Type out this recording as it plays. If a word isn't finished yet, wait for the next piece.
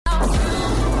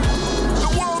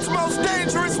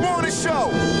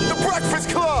show, The Breakfast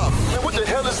Club. Man, what the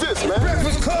hell is this, man?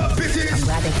 Breakfast Club, bitches. I'm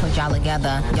glad they put y'all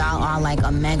together. Y'all are like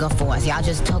a mega force. Y'all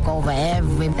just took over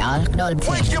every...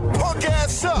 Wake your punk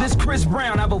ass up. This Chris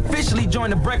Brown. I've officially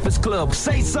joined The Breakfast Club.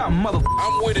 Say something, mother...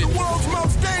 I'm with it. The world's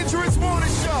most dangerous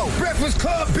morning show. Breakfast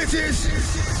Club, bitches.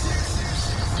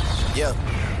 Yeah.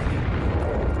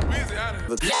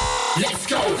 Let's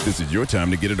go. This is your time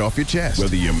to get it off your chest,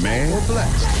 whether you're mad or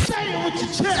blessed. Say it with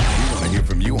your chest. We want to hear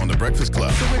from you on The Breakfast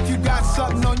Club. So if you got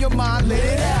something on your mind, let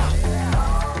it out.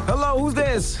 Hello, who's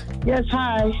this? Yes,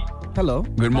 hi. Hello.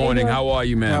 Good morning. How are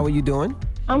you, ma'am? How are you doing?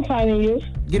 I'm fine, and you?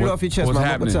 Get it off your chest, what's mama.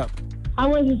 happening? What's up? I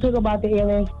wanted to talk about the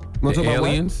aliens. Want to The talk about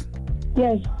aliens?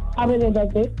 Yes, I've been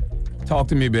abducted. Talk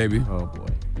to me, baby. what? Oh, boy.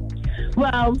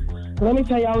 Well, let me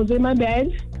tell you, I was in my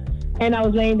bed, and I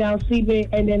was laying down sleeping,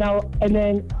 and then I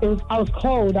was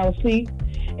cold. I was asleep,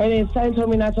 and then something told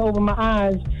me not to open my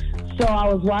eyes. So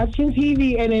I was watching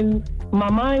TV, and then my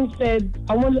mind said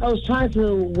I was trying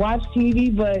to watch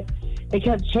TV, but it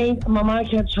kept changing. My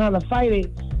mind kept trying to fight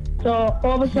it. So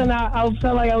all of a sudden, I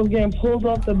felt like I was getting pulled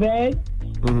off the bed,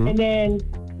 and then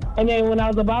when I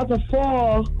was about to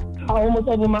fall, I almost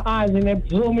opened my eyes, and it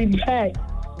pulled me back.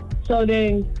 So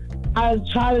then I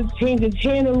tried to change the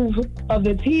channel of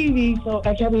the TV, so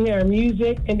I kept hearing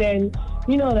music, and then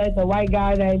that the white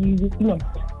guy that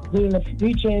doing the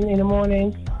preaching in the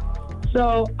morning.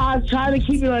 So I tried to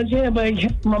keep it on channel, but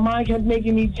my mind kept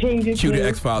making me change it. Cue the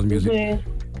X-Files music.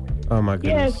 Oh, my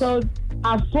goodness. Yeah, so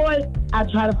I tried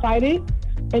to fight it,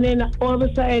 and then all of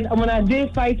a sudden, when I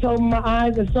did fight, to open my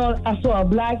eyes, I saw a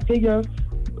black figure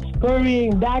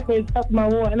scurrying backwards up my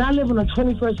wall, and I live on the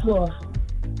 21st floor.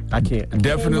 I can't. I've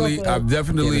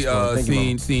definitely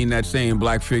seen that same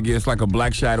black figure. It's like a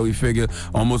black shadowy figure.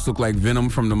 Almost look like Venom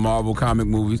from the Marvel comic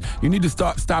movies. You need to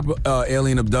stop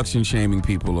alien abduction shaming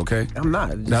people, okay? I'm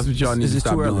not. That's what y'all need to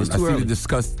stop doing. I see early.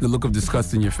 the look of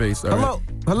disgust in your face. All right?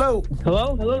 Hello.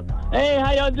 Hey,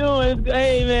 how y'all doing?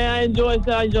 Hey, man, I enjoy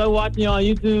watching you on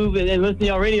YouTube and listening to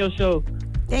your radio show.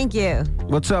 Thank you.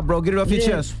 What's up, bro? Get it off your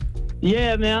chest.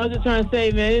 Yeah, man, I was just trying to say,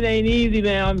 man, it ain't easy,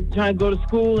 man. I'm trying to go to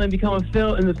school and become a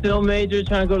film major,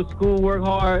 trying to go to school, work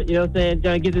hard, you know what I'm saying,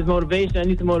 trying to get this motivation. I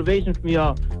need some motivation from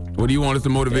y'all. What do you want us to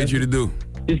motivate you to do?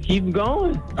 Just keep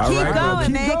going.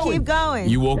 Keep going.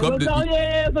 You woke up...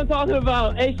 that's what I'm talking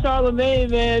about. Hey, Charlamagne,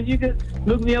 man, if you could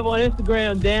look me up on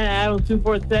Instagram, Dan Adams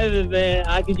 247, man.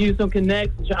 I could use some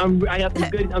connects. I'm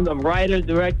a writer,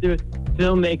 director,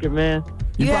 filmmaker, man.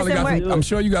 I'm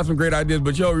sure you got some great ideas,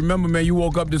 but remember, man, you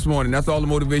woke up this morning. That's all the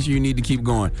motivation you need to keep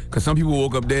going. Because some people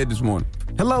woke up dead this morning.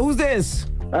 Hello, who's this?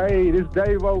 Hey, this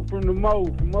Dave-O from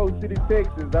Mo City,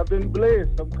 Texas. I've been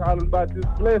blessed. I'm calling about this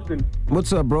blessing.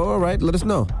 What's up, bro? All right, let us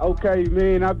know. Okay,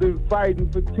 man, I've been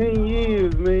fighting for 10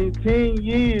 years, man. 10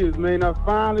 years, man. I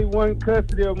finally won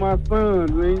custody of my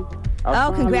son, man.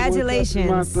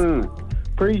 Congratulations.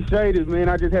 Appreciate it, man.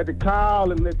 I just had to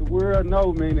call and let the world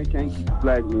know, man, they can't keep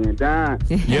black men down.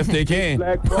 Yes, they can.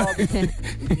 Black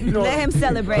Let him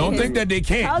celebrate. Don't think that they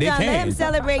can't. Hold on, let him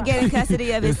celebrate getting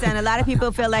custody of his son. A lot of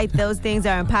people feel like those things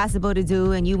are impossible to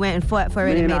do, and you went and fought for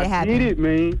it and made it happen. I did it,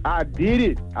 man. I did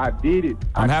it.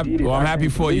 I'm happy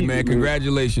for you, man.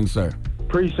 Congratulations, sir.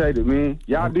 Appreciate it, man.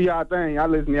 Y'all do y'all thing. I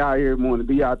listen to y'all every morning.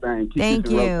 Do y'all thing. Thank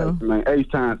you. Rotation, man.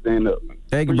 H-Time, stand up, man.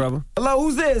 Thank you, brother. Hello,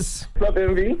 who's this? What's up,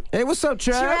 MV? Hey, what's up,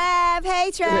 Trav?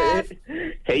 Hey, Trav.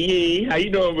 Hey, Yee. How you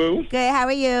doing, boo? Good, how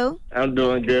are you? I'm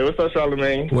doing good. What's up,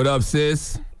 Charlamagne? What up,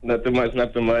 sis? Nothing much.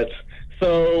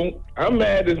 So, I'm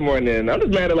mad this morning. I'm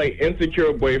just mad at,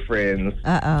 insecure boyfriends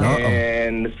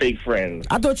and fake friends.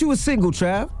 I thought you were single,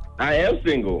 Trav. I am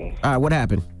single. All right, what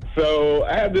happened? So,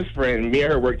 I have this friend. Me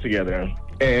and her work together.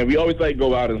 And we always,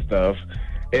 go out and stuff.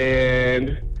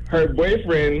 And her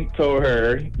boyfriend told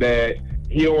her that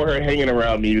he don't want her hanging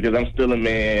around me because I'm still a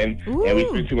man. Ooh. And we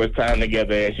spend too much time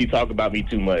together, and she talk about me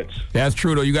too much. That's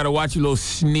true, though. You got to watch your little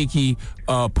sneaky,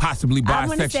 possibly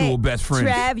bisexual best friend.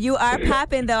 Trev, you are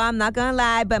popping, though. I'm not going to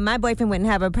lie, but my boyfriend wouldn't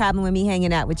have a problem with me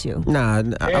hanging out with you. Nah, I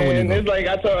wouldn't. And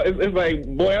it's like,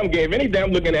 boy, I'm gay. If anything,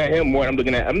 I'm looking at him more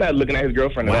than I'm not looking at his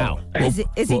girlfriend at all. Is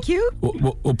he cute?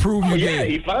 We'll prove you gay. Yeah,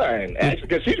 he's fine. Actually,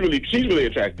 because she's really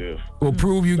attractive. We'll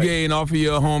prove you gay and offer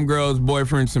your homegirl's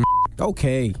boyfriend some.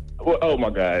 Okay. Well, oh, my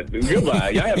God.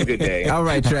 Goodbye. Y'all have a good day. All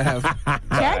right, Trav.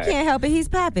 Trav can't help it. He's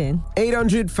popping.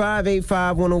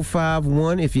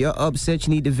 800-585-1051. If you're upset,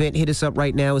 you need to vent, hit us up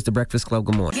right now. It's The Breakfast Club.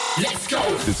 Good morning. Let's go.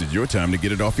 This is your time to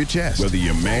get it off your chest, whether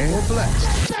you're mad or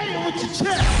blessed. Say it with your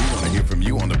chest. We want to hear from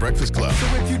you on The Breakfast Club. So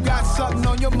if you got something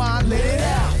on your mind, let it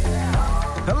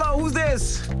out. Hello, who's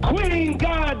this? Queen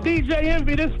God, DJ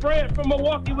Envy, this Fred from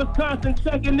Milwaukee, Wisconsin,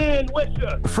 checking in with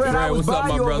you. Fred, I was by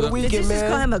you over the weekend, Did you just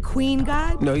call him a queen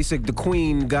god? No, he said the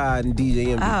Queen God and DJ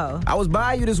Envy. Oh. I was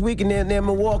by you this weekend near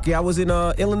Milwaukee. I was in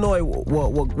Illinois.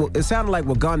 It sounded like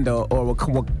Waganda or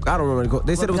I don't remember.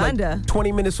 They said Waganda. It was like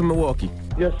 20 minutes from Milwaukee.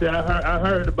 Yes, sir, I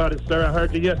heard about it, sir. I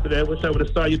heard you yesterday. I wish I would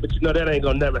have saw you, but you know that ain't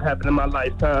gonna never happen in my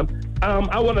lifetime.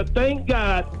 I want to thank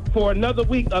God for another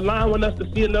week, allowing us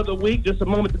to see another week. Just a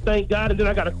moment to thank God, and then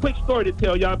I got a quick story to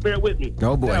tell y'all. Bear with me.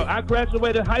 Oh boy! Now, I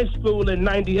graduated high school in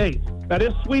 '98. Now,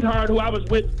 this sweetheart who I was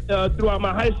with throughout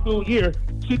my high school year,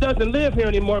 she doesn't live here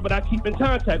anymore, but I keep in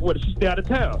contact with her. She stay out of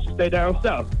town. She stay down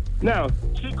south. Now,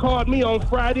 she called me on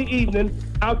Friday evening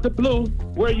out the blue.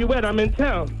 Where you at? I'm in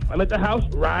town. I'm at the house.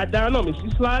 Ride down on me. She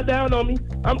slide down on me.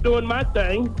 I'm doing my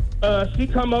thing. She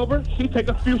come over. She take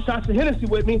a few shots of Hennessy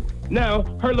with me. Now,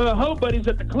 her little hoe buddy's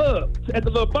at the club, at the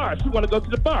little bar. She want to go to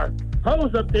the bar.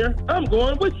 Hoe's up there. I'm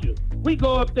going with you. We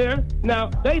go up there.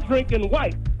 Now, they drinking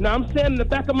white. Now, I'm saying in the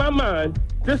back of my mind,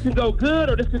 this can go good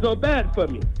or this can go bad for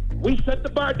me. We shut the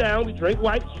bar down. We drink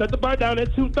white, shut the bar down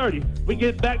at 2:30. We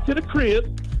get back to the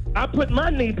crib. I put my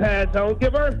knee pads on,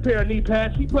 give her a pair of knee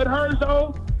pads. She put hers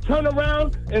on, turn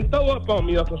around, and throw up on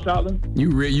me, Uncle Charlotte.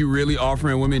 You really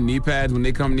offering women knee pads when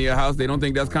they come to your house? They don't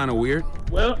think that's kind of weird?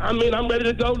 Well, I mean, I'm ready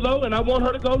to go low, and I want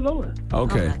her to go lower.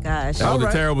 Okay. Oh, my gosh. That was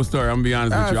a terrible story. I'm going to be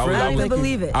honest with you. I don't even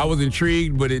believe it. I was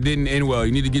intrigued, but it didn't end well.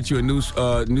 You need to get you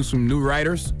some new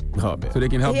writers so they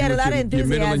can help He you had a with lot of your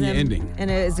middle and your enthusiasm, ending.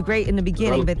 and it was great in the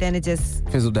beginning, but then it just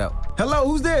fizzled out. Hello,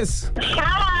 who's this?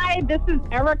 Hi, this is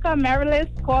Erica Marilis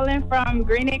calling from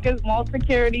Green Acres Mall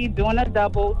Security, doing a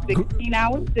double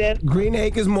 16-hour shift. Green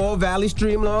Acres Mall, Valley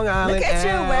Stream, Long Island. look at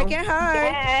you working hard.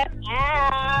 Yes,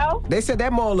 ow. They said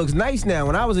that mall looks nice now.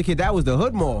 When I was a kid, that was the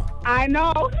hood mall. I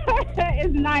know.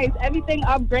 It's nice. Everything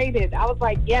upgraded. I was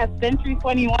like, yes, Century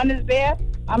 21 is there.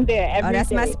 I'm there every day.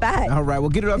 That's my spot. All right, well,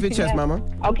 get it off your chest, Mama.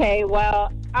 Okay,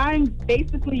 well, I'm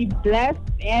basically blessed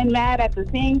and mad at the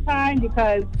same time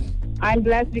because I'm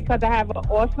blessed because I have an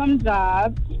awesome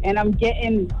job and I'm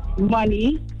getting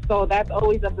money. So that's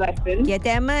always a blessing. Get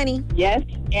that money. Yes.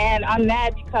 And I'm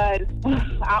mad because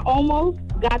I almost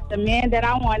got the man that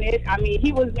I wanted. I mean,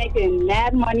 he was making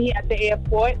mad money at the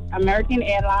airport, American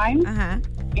Airlines.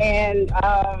 And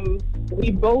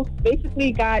we both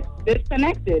basically got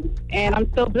disconnected. And I'm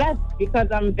still blessed because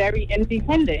I'm very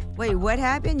independent. Wait, what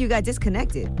happened? You got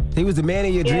disconnected. He was the man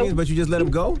of your dreams, but you just let him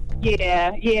go?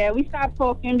 Yeah. We stopped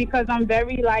talking because I'm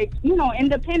very,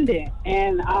 independent.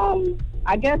 And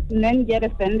I guess men get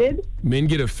offended. Men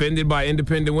get offended by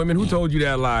independent women? Who told you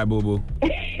that lie, boo-boo?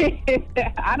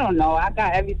 I don't know. I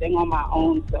got everything on my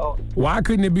own, so. Why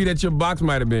couldn't it be that your box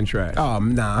might have been trash? Oh,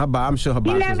 nah. I'm sure her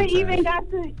box He never isn't even trash.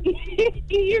 got to.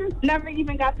 He never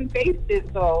even got to taste it.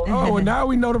 So. Oh, well, now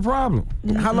we know the problem.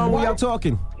 How long were y'all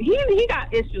talking? He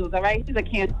got issues. All right, he's a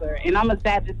Cancer, and I'm a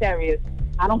Sagittarius.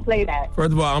 I don't play that.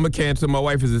 First of all, I'm a Cancer. My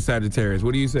wife is a Sagittarius.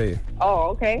 What are you saying? Oh,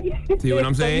 okay. See what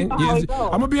I'm saying? So you know how it goes.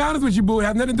 I'm going to be honest with you, boo. It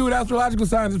has nothing to do with astrological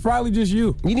signs. It's probably just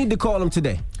you. You need to call him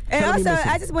today. And also,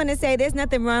 I just want to say there's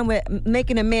nothing wrong with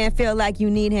making a man feel like you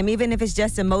need him, even if it's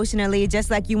just emotionally,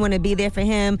 just like you want to be there for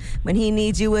him when he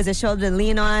needs you as a shoulder to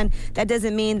lean on. That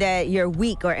doesn't mean that you're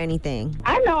weak or anything.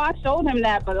 I know I showed him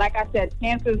that, but like I said,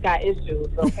 Cancer's got issues,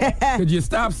 okay? Could you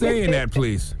stop saying that,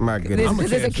 please? My goodness.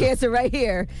 There's a Cancer right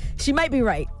here. She might be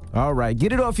right. All right,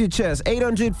 get it off your chest.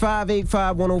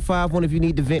 800-585-1051 if you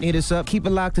need to vent. Hit us up. Keep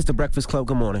it locked. It's The Breakfast Club.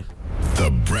 Good morning. The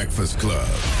Breakfast Club.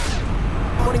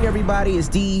 Good morning, everybody. It's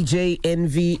DJ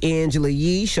Envy, Angela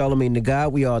Yee, Charlamagne the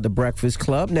God. We are The Breakfast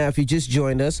Club. Now, if you just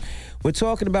joined us, we're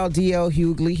talking about D.L.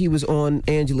 Hughley. He was on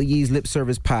Angela Yee's Lip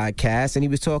Service podcast, and he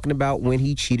was talking about when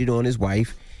he cheated on his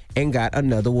wife and got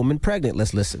another woman pregnant.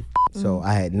 Let's listen. So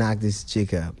I had knocked this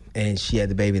chick up, and she had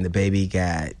the baby, and the baby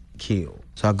got killed.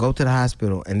 So I go to the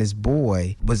hospital, and this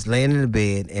boy was laying in the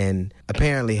bed, and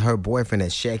apparently her boyfriend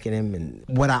had shaken him. And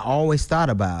what I always thought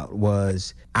about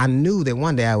was I knew that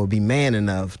one day I would be man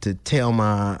enough to tell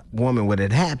my woman what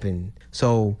had happened.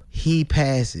 So he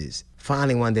passes.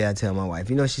 Finally, one day I tell my wife,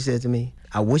 you know what she said to me?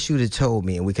 I wish you would have told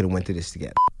me, and we could have went through this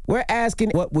together. We're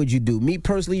asking, what would you do? Me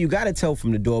personally, you got to tell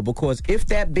from the door, because if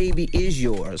that baby is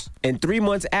yours and 3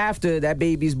 months after that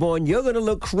baby's born, you're going to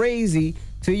look crazy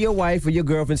to your wife or your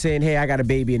girlfriend saying, hey, I got a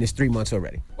baby and it's 3 months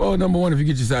already. Well, number one, if you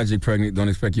get your side chick pregnant, don't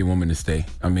expect your woman to stay.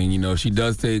 I mean, if she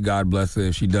does stay, God bless her.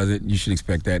 If she doesn't, you should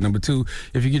expect that. Number two,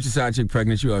 if you get your side chick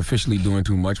pregnant, you are officially doing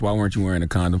too much. Why weren't you wearing a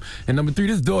condom? And number three,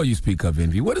 this door you speak of,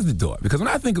 Envy. What is the door? Because when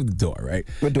I think of the door, right?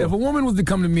 What door? If a woman was to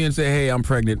come to me and say, hey, I'm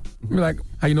pregnant, I'm like,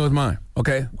 how you know it's mine?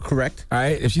 Okay? Correct. All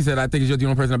right? If she said, I think you're the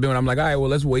only person I've been with, I'm like, all right, well,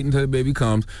 let's wait until the baby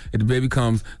comes. If the baby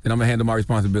comes, then I'm going to handle my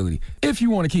responsibility. If you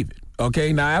want to keep it.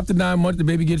 Okay, now after 9 months, the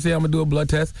baby gets there, I'm going to do a blood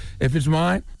test. If it's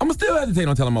mine, I'm going to still hesitate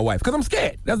on telling my wife because I'm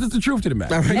scared. That's just the truth to the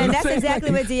matter. Right. And that's exactly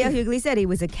what D.L. Hughley said. He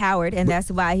was a coward, and that's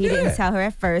why he didn't tell her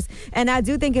at first. And I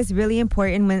do think it's really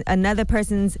important when another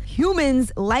person's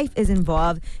human's life is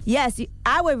involved. Yes,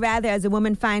 I would rather, as a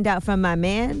woman, find out from my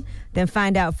man than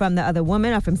find out from the other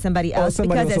woman or from somebody else.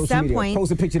 Somebody because on at social some media. point,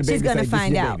 Post a picture of the she's baby going to and say,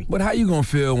 find "This is your out. baby." But how you going to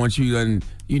feel once you done,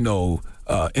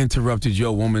 interrupted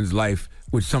your woman's life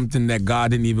with something that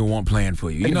God didn't even want planned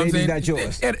for you? You And know the what I'm saying?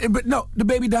 baby's not yours. But no, the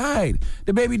baby died.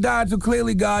 The baby died, so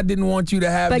clearly God didn't want you to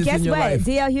have But this guess in your what? life.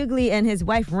 D.L. Hughley and his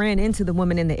wife ran into the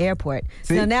woman in the airport.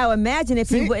 See? So now imagine if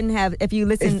he wouldn't have, if you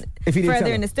listen If he didn't tell further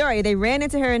her. in the story, they ran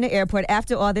into her in the airport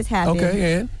after all this happened.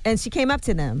 Okay, and she came up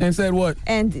to them. And said what?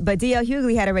 But D.L.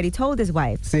 Hughley had already told his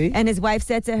wife. See? And his wife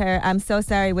said to her, I'm so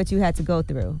sorry what you had to go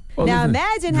through. Well, now listen,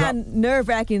 imagine how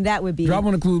nerve-wracking that would be. Drop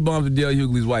on the clues bombs with D.L.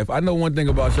 Hughley's wife. I know one thing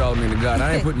about Charlamagne the God.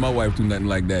 I ain't putting my wife through nothing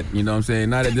like that. You know what I'm saying?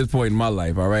 Not at this point in my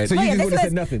life, all right? So you Oh, yeah, just this would have was-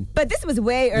 said nothing. But this was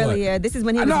way earlier. This is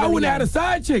when he I was know I really wouldn't have had young.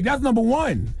 a side chick. That's number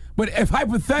one. But if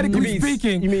hypothetically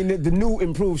speaking... You mean the new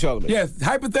improved Charlamagne? Yes,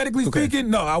 hypothetically speaking,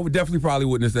 no, I would definitely probably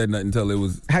wouldn't have said nothing until it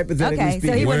was... Hypothetically Okay, so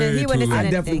speaking. he wouldn't have said I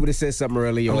anything. definitely would have said something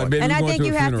early I'm on. like, baby, And we're I going think to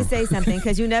you a have to funeral. say something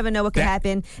because you never know what could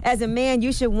happen. As a man,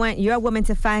 you should want your woman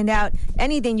to find out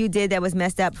anything you did that was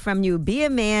messed up from you. Be a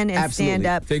man and Absolutely. stand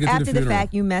up. Take it to the After the funeral.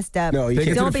 fact you messed up. No, you Take it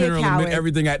to Don't the be a funeral and admit coward.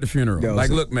 everything at the funeral. No, like,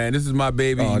 so- look, man, this is my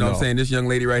baby. Oh, You know what no. I'm saying? This young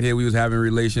lady right here, we was having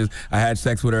relations. I had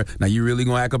sex with her. Now, you really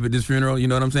going to act up at this funeral? You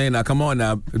know what I'm saying? Now, come on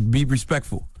now. Be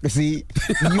respectful. See,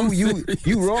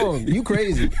 you wrong. You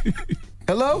crazy.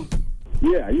 Hello?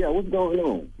 Yeah, what's going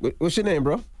on? What's your name,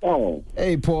 bro? Oh.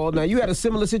 Hey, Paul. Now, you had a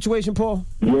similar situation, Paul?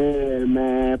 Yeah,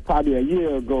 man. Probably a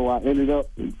year ago, I ended up,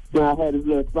 when I had this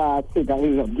little side chick, I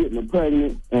ended up getting her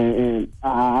pregnant. And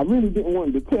I really didn't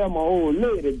want to tell my old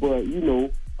lady, but,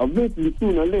 eventually,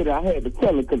 sooner or later, I had to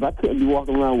tell her because I couldn't be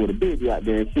walking around with a baby out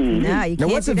there. And she ain't Nah, you Now,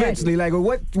 can't what's do that. eventually? Like,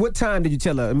 what time did you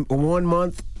tell her? 1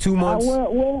 month? 2 months?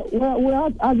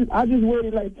 I just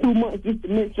waited like 2 months just to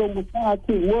make sure my side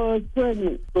chick was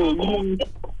pregnant. So,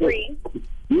 3.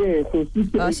 Yeah, so she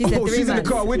said, Oh, she said 3 she's in the months.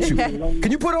 car with you.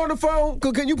 Can you put her on the phone?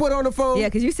 Can you put her on the phone? Yeah,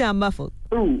 because you sound muffled.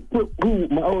 Who,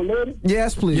 my old lady?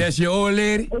 Yes, please. Yes, your old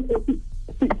lady.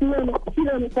 She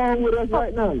on the phone with us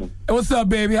right now. Hey, what's up,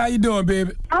 baby? How you doing,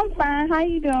 baby? I'm fine. How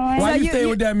you doing? Why So you staying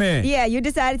with that man? Yeah, you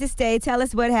decided to stay. Tell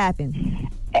us what happened.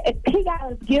 He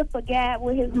got a gift for gab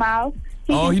with his mouth.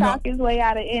 He Oh, can he know- talk his way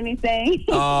out of anything.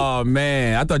 Oh,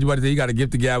 man. I thought you were about to say he got a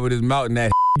gift to guy with his mouth in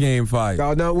that game fight.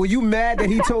 Oh, no, were you mad that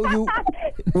he told you?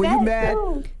 Were you mad?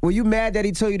 too. Were you mad that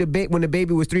he told you when the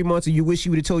baby was 3 months, and you wish he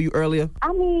would have told you earlier?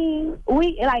 I mean,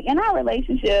 we like in our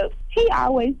relationship, he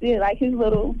always did like his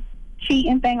little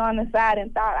cheating thing on the side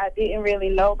and thought I didn't really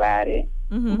know about it.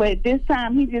 Mm-hmm. But this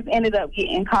time he just ended up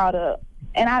getting caught up.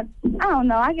 And I don't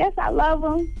know, I guess I love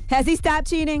him. Has he stopped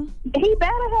cheating? He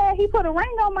better have. He put a ring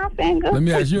on my finger. Let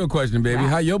me ask you a question, baby.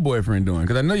 How your boyfriend doing?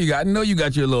 Because I know you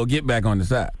got your little get back on the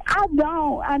side. I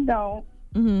don't.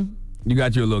 Mm-hmm. You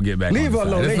got your little get back Leave her on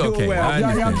the alone. side. They It's doing okay. well. I Y'all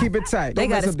understand. keep it tight. They Don't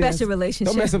got mess a up their- special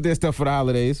relationship. Don't mess up their stuff for the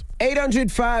holidays.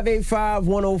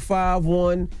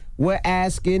 800-585-1051. We're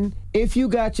asking, if you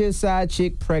got your side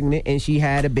chick pregnant and she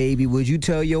had a baby, would you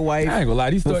tell your wife I ain't gonna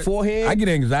lie, these stories, beforehand? I get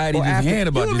anxiety or just after? hearing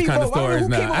about You and these me kind of both. I mean, stories who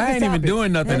now. came up with I this ain't even topic?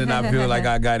 doing nothing and I feel like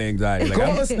I got anxiety. Like,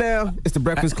 Call us now. It's the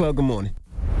Breakfast Club. Good morning.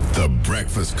 The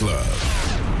Breakfast Club.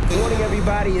 Good morning,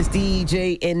 everybody. It's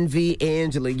DJ Envy,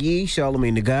 Angela Yee,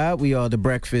 Charlamagne the God. We are the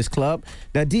Breakfast Club.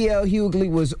 Now, D.L. Hughley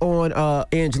was on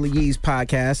Angela Yee's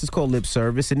podcast. It's called Lip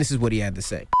Service, and this is what he had to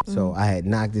say. So I had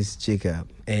knocked this chick up,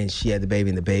 and she had the baby,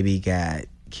 and the baby got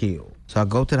killed. So I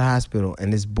go to the hospital,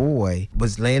 and this boy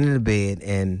was laying in the bed,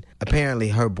 and apparently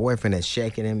her boyfriend had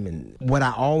shaken him. And what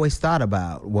I always thought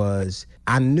about was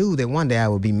I knew that one day I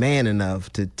would be man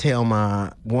enough to tell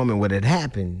my woman what had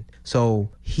happened. So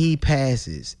he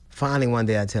passes. Finally, one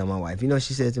day I tell my wife, you know what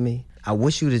she said to me? I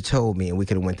wish you would have told me, and we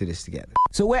could have went through this together.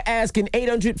 So we're asking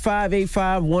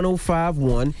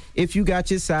 800-585-1051, if you got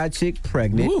your side chick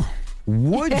pregnant,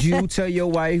 would you tell your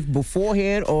wife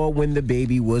beforehand or when the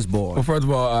baby was born? Well, first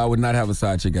of all, I would not have a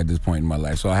side chick at this point in my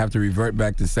life, so I have to revert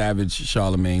back to Savage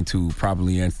Charlamagne to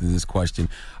properly answer this question.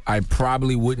 I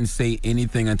probably wouldn't say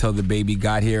anything until the baby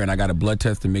got here and I got a blood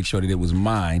test to make sure that it was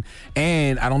mine.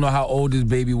 And I don't know how old this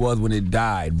baby was when it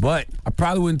died, but I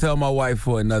probably wouldn't tell my wife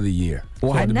for another year.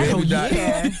 What? The baby Another died.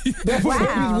 year. That Wow.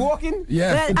 baby's walking?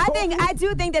 Yeah. But I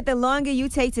do think that the longer you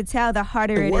take to tell, the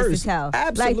harder it is Worse. to tell.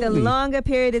 Absolutely. Like the longer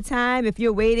period of time, if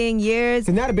you're waiting years,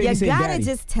 So now the baby you saying gotta daddy.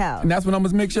 just tell. And that's when I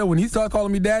must make sure when he starts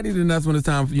calling me daddy, then that's when it's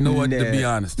time for, you know what, to be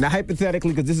honest. Now,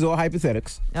 hypothetically, because this is all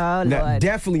hypothetics. Oh, Now, Lord.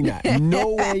 definitely not.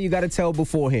 No way you got to tell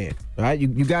beforehand. All right?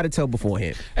 You got to tell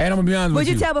beforehand. And I'm going to be honest Would with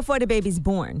you you. tell before the baby's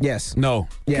born? Yes. No.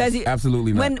 Yes. you-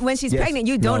 Absolutely not. When she's Yes. pregnant,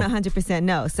 you don't No. 100%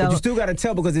 know. So But you still got to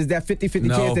tell because there's that 50-50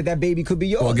 No. chance that baby could be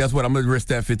yours. Well, guess what? I'm going to risk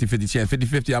that 50-50 chance.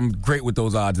 50-50, I'm great with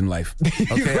those odds in life.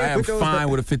 Okay? I am with those fine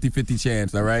with a 50-50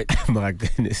 chance, all right? My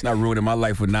goodness. Not ruining my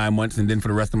life for 9 months and then for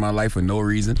the rest of my life for no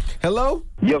reason. Hello?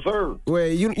 Yes, sir.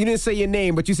 Wait, you didn't say your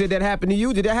name, but you said that happened to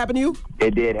you. Did that happen to you?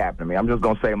 It did happen to me. I'm just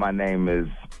gonna say my name is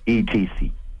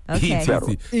ETC. okay.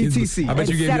 ETC. ETC. I bet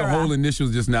you gave your Etc. whole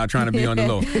initials just now trying to be on the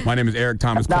low. My name is Eric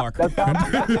Thomas Clark.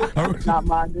 That's not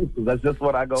my initials. That's just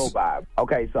what I go by.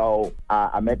 Okay, so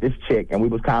I met this chick, and we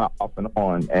was kind of off and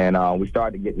on, and we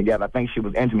started getting together. I think she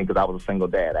was into me because I was a single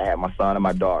dad. I had my son and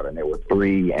my daughter, and they were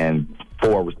 3 and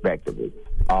 4 respectively.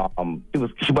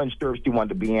 She wasn't sure if she wanted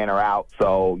to be in or out,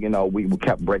 so we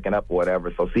kept breaking up or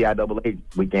whatever. So CIAA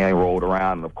weekend rolled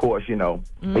around, and of course, it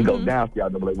goes down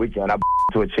CIAA weekend. I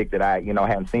to a chick that I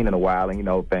hadn't seen in a while,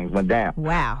 and things went down.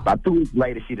 Wow. About 2 weeks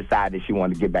later, she decided she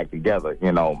wanted to get back together.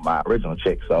 My original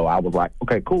chick. So I was like,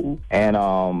 okay, cool. And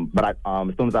but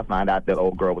as soon as I found out that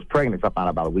old girl was pregnant, I found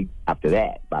out about a week after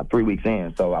that, about 3 weeks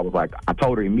in. So I was like, I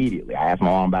told her immediately. I asked my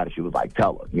mom about it. She was like,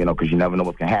 tell her, because you never know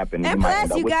what's gonna happen. And might end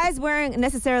plus, up you with- guys weren't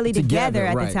necessarily together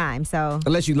at the time, so.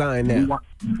 Unless you lying now.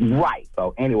 Right.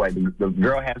 So anyway, the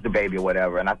girl has the baby or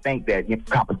whatever, and I think that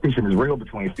competition is real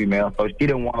between females. So she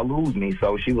didn't want to lose me,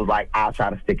 so she was like, "I'll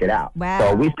try to stick it out." Wow.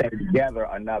 So we stayed together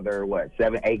another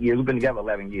 7, 8 years. We've been together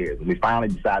 11 years, and we finally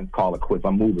decided to call it quits.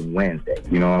 I'm moving Wednesday.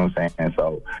 You know what I'm saying? And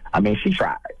so she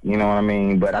tried. You know what I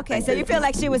mean? But Okay, so you feel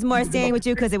like she was more staying with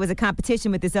you because it was a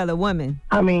competition with this other woman.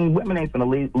 I mean, women ain't gonna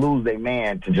lose their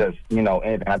man to just,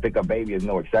 anything. I think a baby is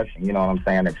no exception, you know what I'm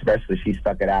saying? Especially she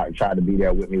stuck it out and tried to be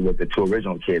there with me with the 2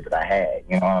 original kids that I had,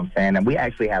 you know what I'm saying? And we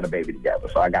actually had a baby together,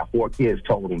 so I got 4 kids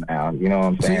total now, you know what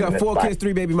I'm So saying? you got And 4 it's kids,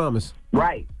 3 baby mamas.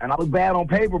 Right, and I was bad on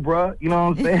paper, bruh. You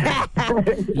know what I'm saying?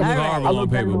 You was horrible on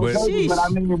paper, but I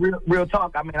mean, real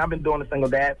talk. I mean, I've been doing the single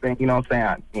dad thing. You know what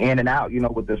I'm saying? In and out.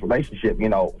 With this relationship.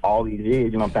 All these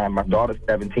years. You know what I'm saying? My daughter's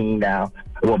 17 now.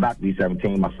 Well, about to be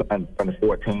 17. My son is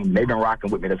 14. They've been rocking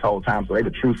with me this whole time, so they're the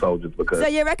true soldiers. Because So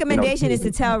your recommendation is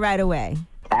to tell right away.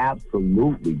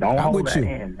 Absolutely. Don't I'm hold with that you.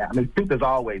 in. I mean, truth is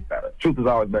always better. Truth is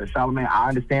always better. Charlamagne, I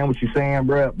understand what you're saying,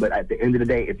 bro, but at the end of the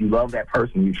day, if you love that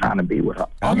person, you're trying to be with her.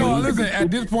 Oh, no, listen, at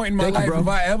this point in my life, if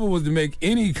I ever was to make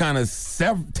any kind of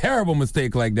terrible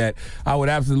mistake like that, I would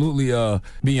absolutely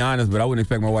be honest, but I wouldn't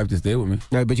expect my wife to stay with me.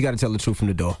 No, but you got to tell the truth from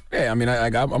the door. Yeah, I mean,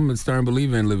 I'm a stern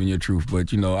believer in living your truth,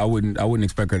 but, I wouldn't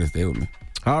expect her to stay with me.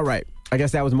 All right. I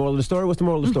guess that was the moral of the story. What's the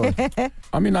moral of the story?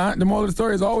 I mean, the moral of the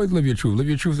story is always live your truth. Live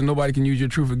your truth so nobody can use your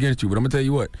truth against you. But I'm going to tell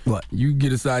you what. What? You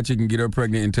get a side chick and get her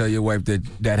pregnant and tell your wife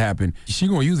that happened. She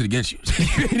going to use it against you.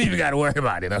 You ain't even got to worry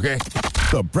about it, okay?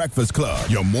 The Breakfast Club.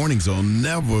 Your mornings will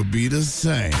never be the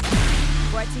same.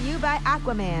 Brought to you by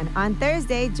Aquaman. On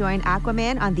Thursday, join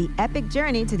Aquaman on the epic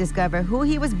journey to discover who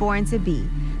he was born to be.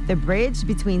 The bridge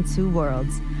between 2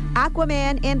 worlds.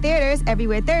 Aquaman in theaters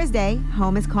everywhere Thursday.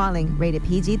 Home is calling. Rated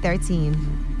PG-13.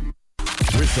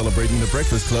 We're celebrating the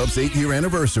Breakfast Club's 8-year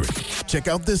anniversary. Check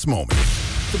out this moment.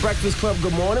 The Breakfast Club,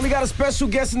 good morning. We got a special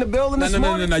guest in the building this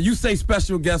morning. No. You say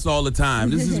special guests all the time.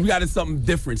 We got something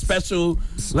different. Special,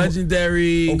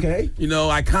 legendary, okay.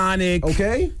 Iconic.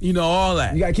 Okay. All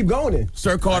that. You got to keep going then.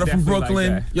 Sir Carter from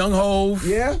Brooklyn, like Young Hove.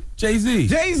 Yeah. Jay-Z.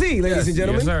 Jay-Z, ladies and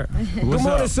gentlemen. Yes, sir. Good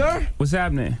morning, sir. What's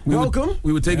happening? Welcome.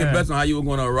 We were taking bets on how you were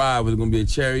going to arrive. Was it going to be a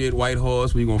chariot, white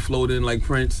horse? Were you going to float in like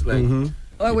Prince? Like,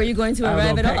 Or were you going to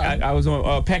arrive at all? I was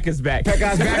on Pecker's back.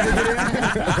 Pecker's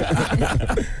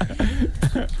back.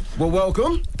 Well,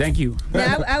 welcome. Thank you.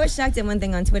 Now, I was shocked at one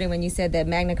thing on Twitter when you said that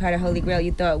Magna Carta Holy Grail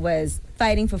you thought was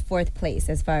fighting for 4th place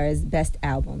as far as best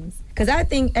albums. Because I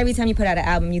think every time you put out an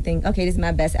album, you think, okay, this is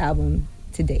my best album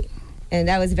to date. And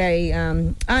that was very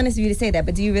honest of you to say that.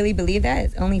 But do you really believe that?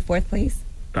 It's only 4th place?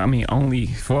 I mean, only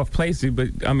 4th place, but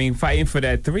I mean, fighting for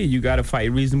that 3, you got to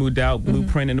fight Reasonable Doubt,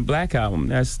 Blueprint, and the Black Album.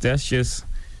 That's just,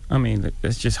 I mean,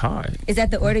 that's just hard. Is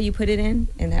that the order you put it in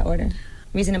that order?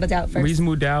 Reasonable Doubt first?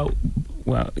 Reasonable Doubt,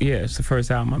 well, yeah, it's the first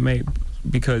album I made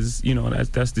because,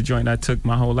 that's the joint I took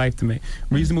my whole life to make.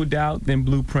 Reasonable Doubt, then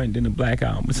Blueprint, then the Black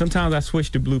Album. But sometimes I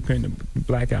switch to Blueprint and the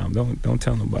Black Album. Don't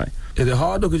tell nobody. Is it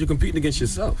hard, though, because you're competing against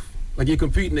yourself? Like, you're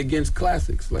competing against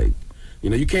classics. Like,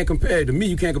 you can't compare, to me,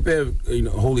 you can't compare,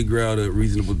 Holy Grail to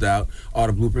Reasonable Doubt or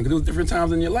the Blueprint because it was different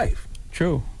times in your life.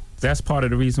 True. that's part of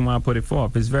the reason why I put it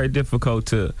forth. It's very difficult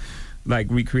to like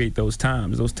recreate those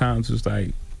times. Those times was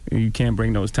like you can't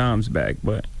bring those times back,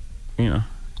 but you know.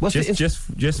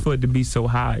 Just for it to be so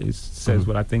high says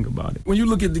what I think about it. When you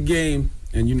look at the game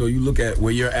and you look at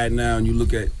where you're at now and you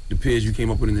look at the peers you came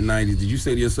up with in the 90s, did you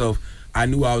say to yourself, I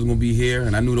knew I was going to be here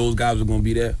and I knew those guys were going to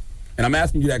be there? And I'm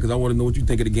asking you that because I want to know what you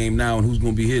think of the game now and who's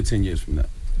going to be here 10 years from now.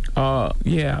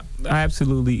 Yeah, I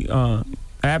absolutely,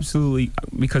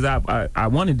 because I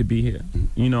wanted to be here,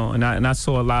 and I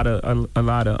saw a lot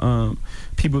of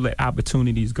people let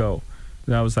opportunities go.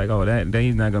 I was like, oh, that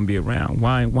he's not gonna be around.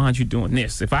 Why aren't you doing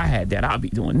this? If I had that, I'll be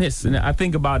doing this. And I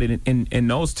think about it in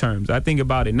those terms. I think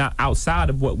about it not outside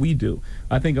of what we do.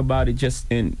 I think about it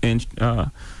just in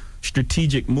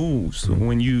strategic moves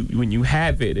when you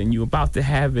have it and you're about to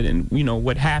have it, and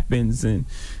what happens. And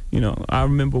I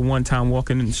remember one time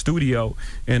walking in the studio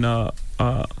and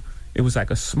it was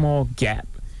like a small gap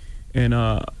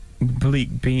and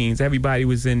Bleak Beans, everybody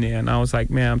was in there, and I was like,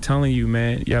 man, I'm telling you,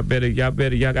 man, y'all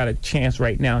got a chance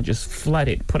right now, just flood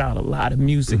it, put out a lot of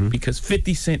music because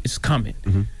 50 Cent is coming.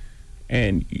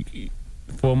 And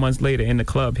 4 months later, in the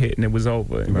club hit and it was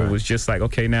over. And it was just like,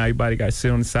 okay, now everybody got to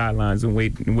sit on the sidelines and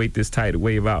wait this tight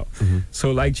wave out.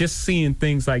 So like just seeing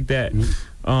things like that.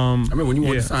 I remember when you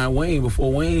wanted to sign Wayne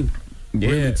before Wayne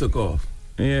really took off.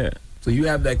 Yeah. So you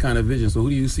have that kind of vision. So who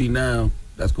do you see now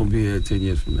that's going to be here 10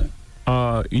 years from now?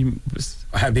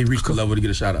 Have they reached the level to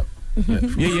get a shout out?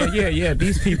 Yeah.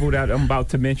 These people that I'm about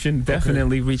to mention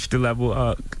definitely reached the level.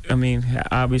 I mean,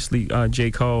 obviously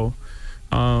J. Cole,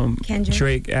 Kendrick.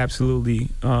 Drake, absolutely,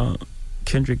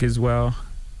 Kendrick as well.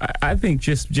 I think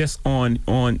just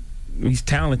on he's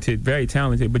talented, very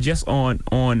talented, but just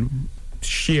on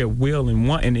sheer will and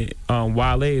wanting it,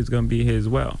 Wale is going to be here as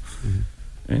well.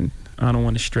 And I don't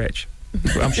want to stretch.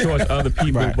 I'm sure it's other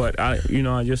people, but I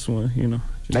just want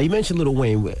Now, you mentioned Lil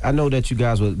Wayne. I know that you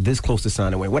guys were this close to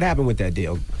signing Wayne. What happened with that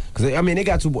deal? Because,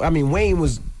 Wayne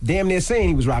was damn near saying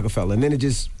he was Rockefeller, and then it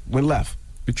just went left.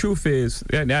 The truth is,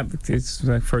 it's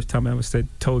the first time I ever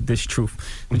told this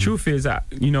truth. The truth is,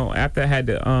 after I had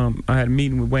a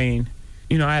meeting with Wayne,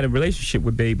 I had a relationship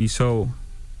with Baby, so,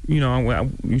 I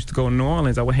used to go to New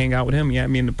Orleans. I would hang out with him. He had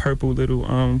me in the purple little,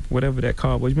 whatever that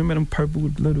car was. Remember them purple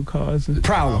little cars?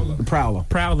 Prowler.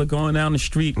 Prowler going down the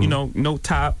street, no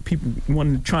top. People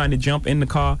trying to jump in the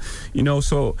car,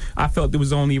 so I felt it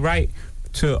was only right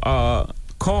to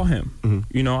call him.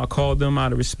 I called them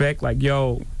out of respect, like,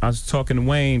 yo, I was talking to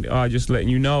Wayne, just letting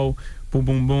you know, boom,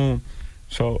 boom, boom.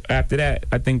 So after that,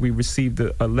 I think we received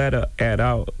a letter at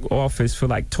our office for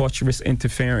like torturous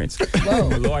interference.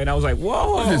 Whoa. And I was like,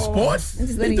 whoa. Was it sports?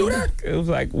 They do that? It was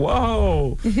like,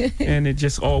 whoa. And it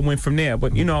just all went from there.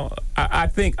 But, I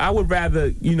think I would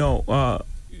rather,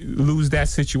 lose that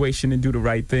situation and do the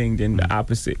right thing than the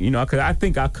opposite. Because I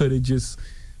think I could have signed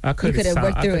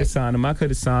him. I could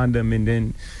have signed him and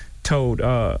then told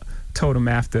him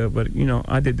after. But,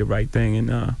 I did the right thing,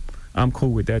 and I'm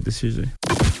cool with that decision.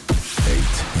 8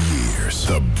 years.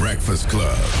 The Breakfast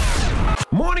Club.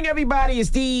 Morning, everybody. It's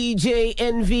DJ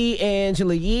Envy,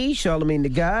 Angela Yee, Charlamagne the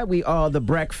God. We are the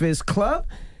Breakfast Club.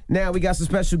 Now we got some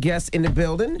special guests in the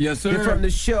building. Yes, sir. They're from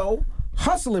the show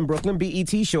Hustle in Brooklyn,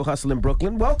 BET show Hustle in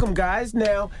Brooklyn. Welcome, guys.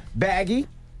 Now, Baggy,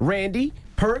 Randy,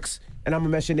 Perks, and I'm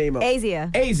going to mess your name up.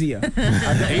 Azia. Azia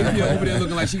over there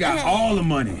looking like she got all the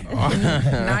money.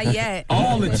 Not yet.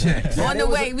 All the checks. On the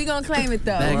way. We going to claim it,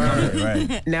 though.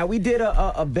 Right. Now, we did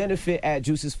a benefit at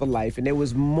Juices for Life, and there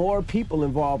was more people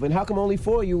involved. And how come only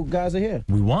 4 of you guys are here?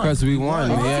 We won. Because we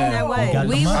won. Yeah.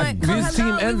 We won. This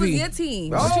Team Envy. It was your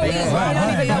team. So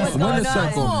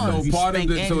part of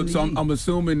the, so I'm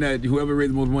assuming that whoever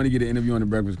raised the most money get an interview on the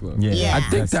Breakfast Club. Yeah. I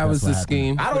think that was the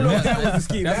scheme. I don't know if that was the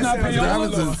scheme. That's not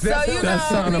payola. That's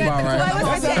something about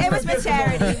right. It was for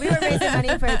charity. We were raising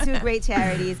money for 2 great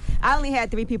charities. I only had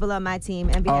 3 people on my team.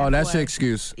 And that's your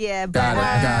excuse. Yeah, but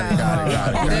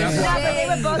Got it. They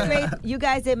were both great. You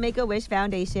guys did Make-A-Wish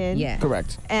Foundation. Yeah.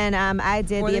 Correct. And I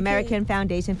did the American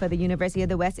Foundation for the University of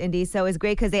the West Indies. So it's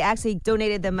great because they actually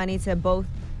donated the money to both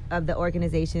of the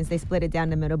organizations. They split it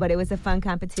down the middle, but it was a fun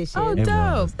competition. Oh,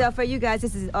 dope. So for you guys,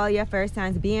 this is all your first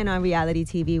times being on reality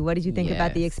TV. What did you think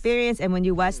about the experience? And when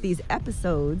you watch these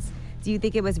episodes, do you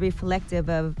think it was reflective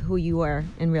of who you were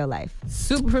in real life?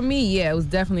 For me, it was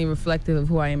definitely reflective of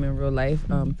who I am in real life.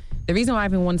 The reason why I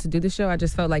even wanted to do the show, I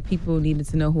just felt like people needed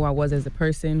to know who I was as a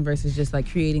person versus just like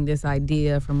creating this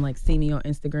idea from like seeing me on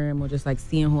Instagram or just like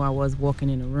seeing who I was walking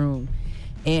in a room.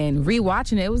 And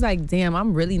rewatching it, it was like, damn,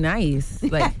 I'm really nice.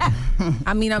 Like,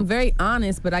 I mean, I'm very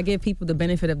honest, but I give people the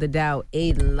benefit of the doubt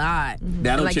a lot.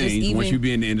 That'll Like, just change even- once you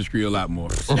be in the industry a lot more.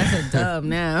 That's a dub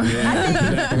now.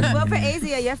 Well, for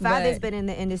Azia, your father's been in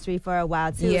the industry for a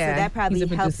while too, Yeah, so that probably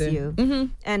he's a helps producer. you.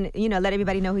 And let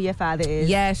everybody know who your father is.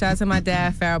 Yeah, shout out to my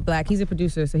dad, Farrell Black. He's a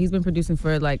producer, so he's been producing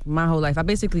for like my whole life. I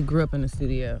basically grew up in the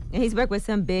studio. And he's worked with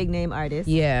some big name artists.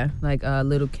 Yeah, like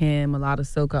Little Kim, a lot of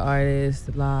soca artists,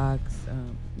 The Blocks.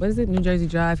 What is it? New Jersey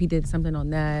Drive. He did something on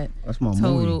that. That's my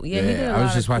Total. movie. Yeah, he did a I was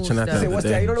lot just of cool watching that stuff. the other What's day.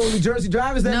 that? You don't know what New Jersey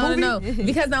Drive is? That movie? No,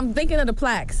 because I'm thinking of the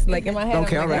plaques. Like in my head.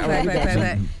 Okay, I'm all like, right,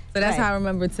 plaque. So that's how I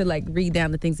remember to like read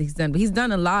down the things that he's done. But he's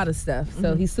done a lot of stuff.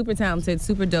 So he's super talented,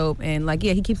 super dope, and like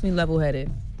he keeps me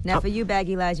level-headed. Now, for you,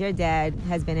 Baggy Lodge, your dad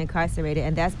has been incarcerated,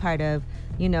 and that's part of,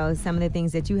 some of the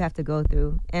things that you have to go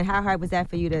through. And how hard was that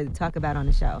for you to talk about on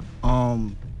the show?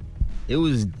 It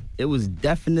was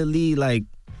definitely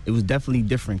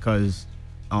different because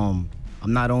I'm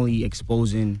not only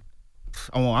exposing.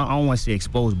 I don't want to say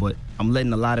exposed, but I'm letting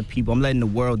the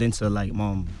world into like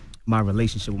my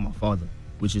relationship with my father,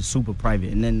 which is super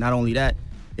private. And then not only that,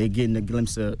 they're getting a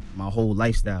glimpse of my whole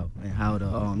lifestyle and how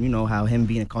how him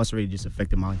being incarcerated just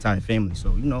affected my entire family.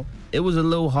 So it was a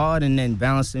little hard, and then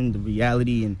balancing the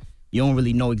reality, and you don't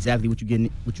really know exactly what you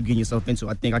getting yourself into.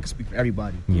 I think I can speak for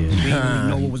everybody. Yeah, we didn't really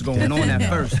know what was going on at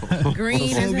first. Green so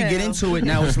as soon as we get into it,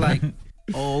 now it's like,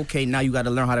 oh, okay, now you got to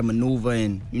learn how to maneuver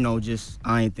and just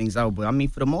iron things out. But I mean,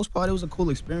 for the most part, it was a cool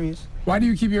experience. Why do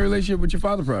you keep your relationship with your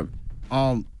father private?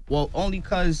 Well, only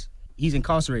because he's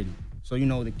incarcerated. So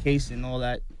the case and all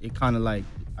that, it kind of like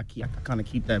I kind of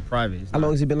keep that private. How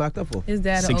long has he been locked up for? His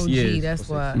dad, 6 OG, years. that's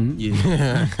why.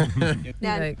 Yeah.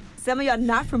 Now, some of y'all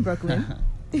not from Brooklyn.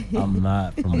 I'm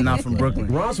not from Brooklyn.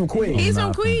 Ron's from Queens. He's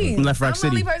from Queens. From Left Rock I'm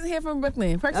City. the only person here from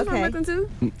Brooklyn. Perks is from Okay. Brooklyn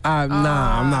too?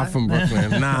 Nah, I'm not from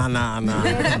Brooklyn. Nah.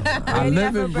 I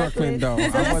live in Brooklyn, though. So I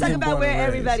let's talk wasn't about born where and raised.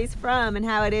 everybody's from and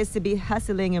how it is to be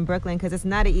hustling in Brooklyn, because it's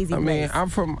not an easy I mean,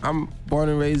 place. I'm born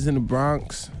and raised in the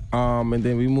Bronx, and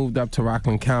then we moved up to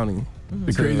Rockland County.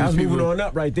 The crazy I was moving on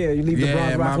up right there. You leave the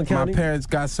Bronx, Rockland County? My parents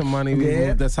got some money. We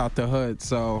moved us out the hood,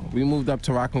 so we moved up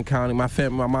to Rockland County. My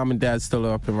mom and dad still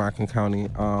are up in Rockland County.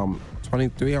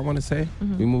 23, I want to say.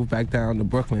 We moved back down to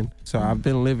Brooklyn. So I've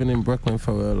been living in Brooklyn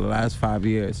for the last 5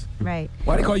 years. Right.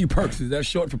 Why they call you Perks? Is that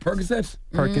short for Percocets?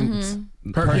 Perkins.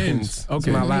 Perkins. It's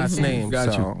Okay. my last name.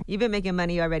 Got so. you. You've been making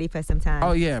money already for some time.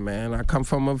 Oh, yeah, man. I come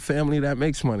from a family that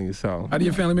makes money, so. How do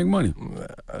your family make money?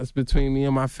 It's between me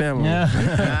and my family.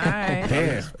 Alright.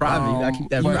 Yeah. Private. I keep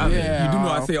that but private. yeah, You do know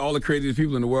I say all the craziest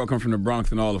people in the world come from the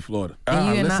Bronx and all of Florida.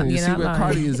 And you're listen, not- you you're see not where lying.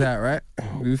 Cardi is at, right?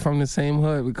 We from the same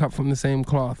hood. We cut from the same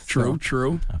cloth. True, so.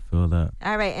 true. I feel that.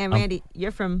 All right, and Randy,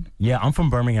 you're from... Yeah, I'm from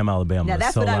Birmingham, Alabama. Now,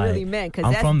 that's so what I like, really meant, 'cause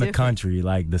I'm that's from the different. country,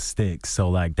 like the sticks. So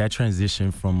like that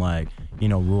transition from like,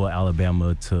 rural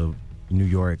Alabama to New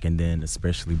York and then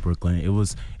especially Brooklyn, it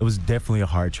was definitely a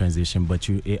hard transition, but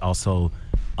it also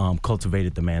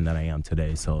cultivated the man that I am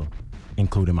today. So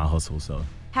including my hustle. So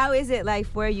How is it like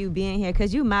for you being here?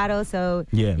 Because you model, so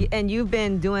Yeah. and you've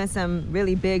been doing some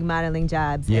really big modeling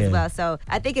jobs Yeah. as well. So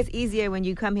I think it's easier when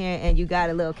you come here and you got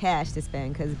a little cash to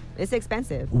spend because it's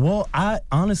expensive. Well, I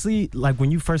honestly, like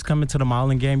when you first come into the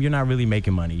modeling game, you're not really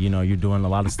making money. You're doing a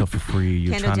lot of stuff for free.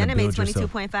 You're Kendall trying Jenner to made build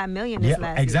yourself. $22.5 million this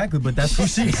last exactly. But that's who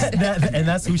she and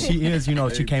that's who she is.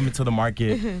 She came into the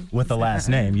market with a last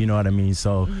name. You know what I mean?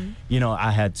 So,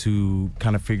 I had to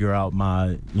kind of figure out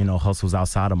my, hustles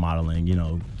outside of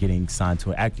modeling. Getting signed to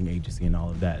an acting agency and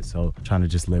all of that. So trying to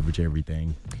just leverage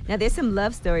everything. Now there's some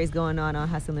love stories going on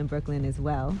Hustle in Brooklyn as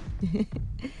well.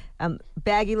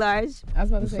 Baggy Large. I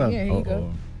was about to say, yeah, here you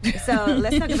go. So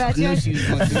let's talk about your She was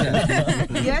gonna do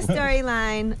that. your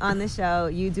storyline on the show.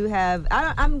 You do have.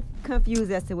 I'm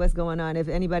confused as to what's going on. If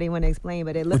anybody want to explain,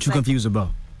 but it looks What you like confused about?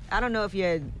 I don't know if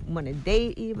you want to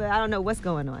date Eva. I don't know what's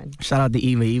going on. Shout out to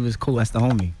Eva. Eva's cool. That's the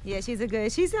homie. Yeah, she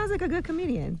sounds like a good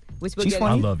comedian. Which we'll She's get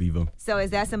funny. into. I love Eva. So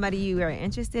is that somebody you are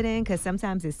interested in? Because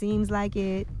sometimes it seems like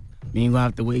it. You ain't gonna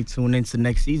have to wait tune into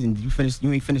next season.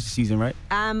 You ain't finished the season, right?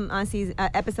 I'm on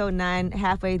episode 9,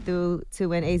 halfway through to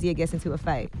when Azia gets into a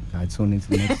fight. I tune into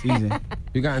the next season.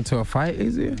 You got into a fight,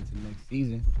 Azia? Next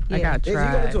season. I got Is he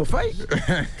got into tried. a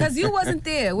fight? Because you wasn't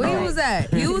there. Where you was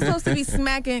at? You was supposed to be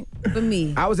smacking for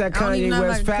me. I was at don't even Kanye know if I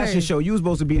West can fashion curse. show. You was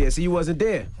supposed to be there, so you wasn't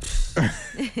there.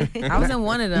 I was in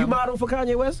one of them. You modeled for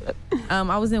Kanye West?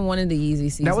 I was in one of the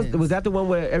Yeezy seasons. Was that the one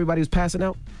where everybody was passing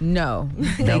out? No.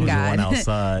 That Thank was God. the one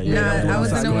outside. Nah, that I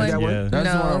was in the one. Yeah.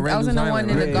 No, I was in the one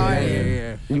in the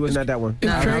garden. You wasn't at that one. It's,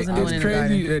 No, I was in the one it's in the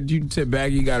crazy that you said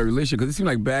Baggy got a relationship because it seemed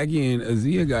like Baggy and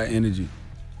Azia got energy.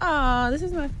 Oh, this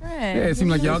is my friend. Yeah, it seems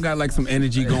like y'all got like some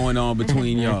energy going on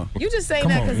between y'all. You just saying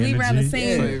that because we around the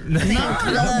same.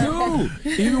 Nah,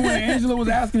 dude. Even when Angela was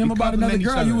asking him about another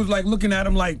girl, you was like looking at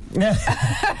him like.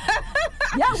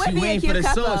 Yeah, would be a cute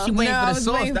couple. She waiting for the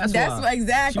sauce. That's what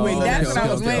exactly. That's what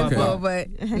I was waiting for.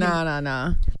 But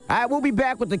no. All right, we'll be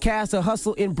back with the cast of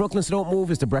Hustle in Brooklyn, so don't move.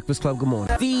 It's The Breakfast Club. Good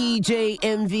morning. DJ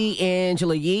MV,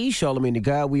 Angela Yee, Charlamagne the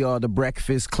God. We are The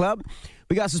Breakfast Club.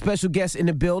 We got some special guests in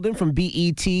the building from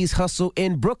BET's Hustle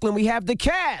in Brooklyn. We have the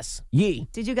cast. Yee.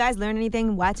 Did you guys learn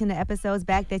anything watching the episodes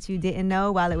back that you didn't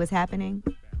know while it was happening?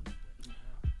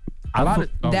 A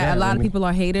lot of people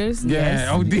are haters. Yeah,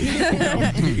 OD.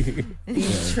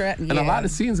 And a lot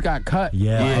of scenes got cut.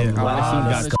 Yeah. A lot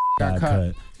of scenes got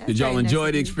cut. Did y'all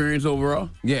enjoy the experience overall?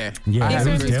 Yeah. Yeah, I had a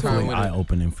it was great time definitely with it.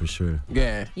 eye-opening for sure.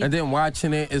 Yeah. And then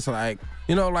watching it, it's like,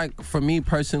 you know, like for me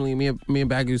personally, me and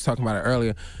Baggy was talking about it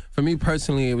earlier. For me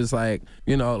personally, it was like,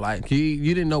 you know, like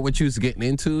you didn't know what you was getting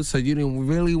into, so you didn't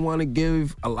really want to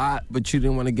give a lot, but you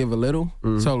didn't want to give a little.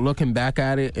 Mm-hmm. So looking back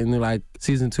at it, and then like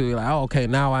season 2, you're like, oh, okay,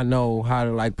 now I know how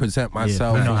to like present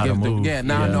myself. I know how to give move. I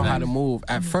know how to move.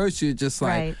 At first, you're just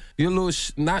like, Right. you're a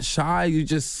little not shy, you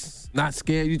just not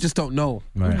scared. You just don't know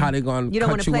how they're going to You don't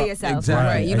cut want to you play up. yourself. Exactly.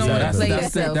 Right, you don't want to play That's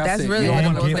yourself. it. That's really You what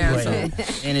don't it wanna goes down play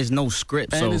to. And there's no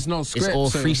script. And so there's no script, It's all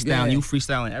so, freestyle. yeah. You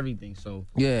freestyling everything. So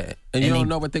Yeah, and you And don't they-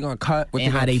 know what they're gonna cut, what and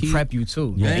they're how gonna they keep. prep you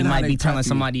too. Yeah, They and how might they be prep telling you.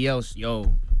 somebody else, yo,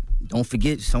 don't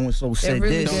forget so and so said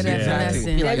really this. good at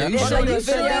finessing. You're like, They are you show sure you you a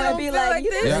said video that? and be like,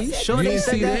 you Yeah. didn't You didn't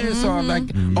see this, or like,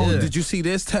 oh, Yeah. did you see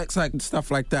this text, like stuff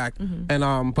like that.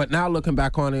 And but now looking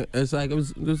back on it, it's like it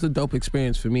was a dope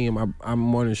experience for me, and I'm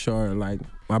more than sure like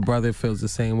my brother feels the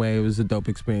same way. It was a dope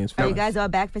experience for Are you us. guys all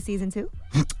back for season 2?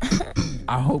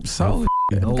 I hope so.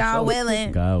 God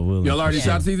willing. God willing. Y'all already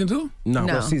shot season 2? No.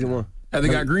 No. Season 1. Have they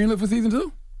got greenlit for season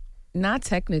 2? Not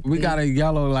technically. We got a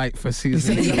yellow light for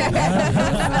season.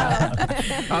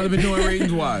 How they been doing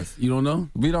ratings wise? You don't know?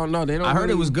 We don't know. They don't. I heard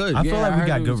really- it was good. I feel like we heard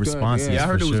got it good was responses. Yeah, I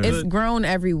heard for it was sure. It's grown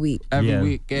every week. every Yeah.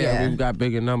 week. Yeah, Yeah. we've got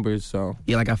bigger numbers. So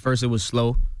Yeah, like at first it was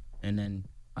slow, and then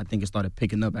I think it started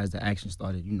picking up as the action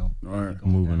started. You know, All right.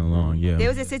 Moving along, yeah. There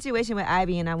was a situation with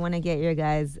Ivy, and I want to get your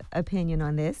guys' opinion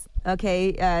on this.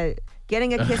 Okay,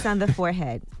 getting a kiss on the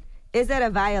forehead. Is that a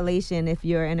violation if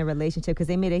you're in a relationship? Because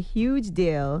they made a huge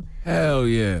deal. Hell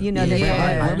yeah. You know,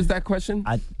 that what was that question?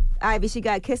 Ivy, she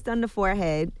got kissed on the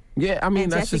forehead. Yeah, I mean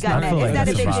And that's Jesse just got not. mad. Is that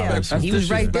a big deal? That's He was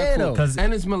right there, though. disrespectful.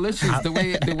 And it's malicious the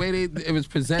way it was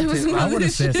presented. I would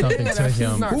have said something to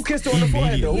him. Who kissed her on the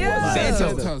forehead, though? Who Yeah. was it?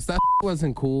 Santos. That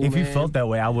wasn't cool. If man. you felt that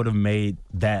way, I would have made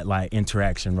that like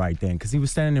interaction right then, because he was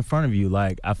standing in front of you.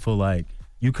 Like I feel like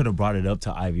you could have brought it up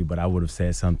to Ivy, but I would have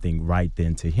said something right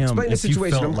then to him. Explain the if you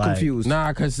situation. felt I'm like- confused. Nah,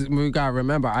 because we gotta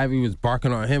remember, Ivy was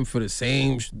barking on him for the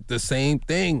same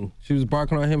thing. She was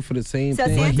barking on him for the same So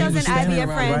thing. Santos and Ivy standing are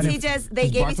around friends. right He in- just they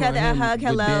was gave each barking other on a him hug. with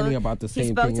Hello. Danny about the He same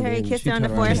spoke thing, to her. He and kissed she her on the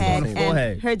turned around and forehead, kissed him.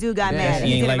 and her dude got Yeah, mad. she And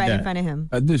he ain't did it like right in that. front of him.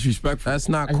 Disrespectful. That's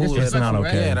not That's cool. It's not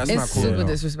okay. Yeah, that's It's not cool. super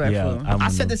disrespectful. Yeah, I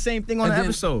said the same thing on And the then-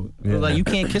 episode. Yeah. Like you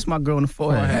can't kiss my girl on the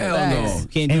forehead. Hell no. You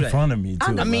can't do in that. front of me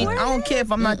too. I mean, like- I don't care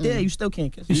if I'm not there. You still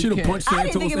can't kiss. You should have can't. punched I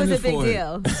Santos didn't think it in was a his big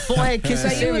forehead. deal. Forehead kiss So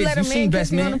is you would serious. let a You seen man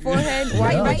Best kiss you on Man? the forehead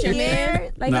while you Right with your here?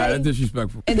 man? Like Nah, that? that's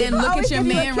disrespectful. And then look always at your give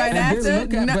you a man kiss. right And then after, look at-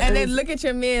 but and then it's- look at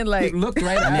your man like, He looked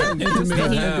right at him. Intimate Then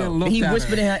as he hell. looked He at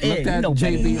whispered in her ear. Looked at You know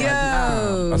better. JB like, Yo.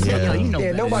 nah. Yeah, you know Yeah,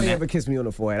 better nobody than that. ever kissed me on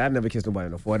the forehead. I never kissed nobody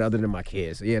on the forehead other than my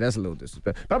kids. So, yeah, that's a little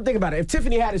disrespectful. But I'm thinking about it. If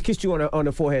Tiffany Haddish kissed you on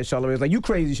the forehead, Charlamagne, it's like, you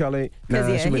crazy, Charlamagne. Because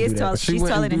she he wouldn't is do tall. that. She's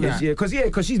taller than him. Yeah,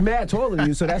 because she's mad taller than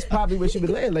you, so that's probably where she would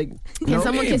land. Like, can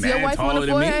someone kiss your wife on the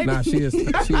forehead? Nah, she is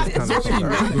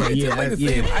kind of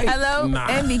Hello, Nah.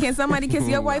 Envy. Can somebody kiss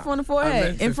your wife on the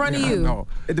forehead in front of you? No.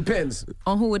 it depends.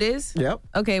 On who it is? Yep.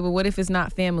 Okay, but what if it's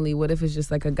not family? What if it's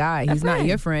just like a guy? He's not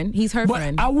your friend. He's her But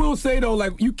friend. I will say though,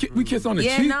 like we kiss on the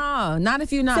Yeah, cheek. no, not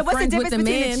if you're not So what's the friends with difference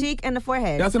the between man. the cheek and the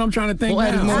forehead? That's what I'm trying to think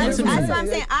Forehead is now. more That's intimate. what I'm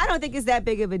saying. I don't think it's that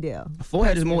big of a deal.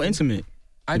 Forehead is more intimate.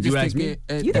 I If just you ask think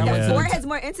me. You think that the was- forehead's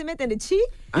more intimate than the cheek?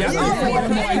 Yeah,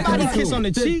 Everybody kiss on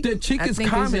the cheek. The cheek I is think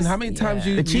it's common. just- How many times yeah.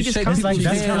 you The cheek is shake common. people's It's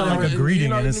like- that's hand kinda or- like a greeting, you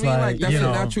know and what it's I mean? like, that's you a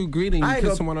know. natural greeting. You I ain't kiss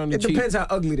gonna- someone on the it cheek. depends how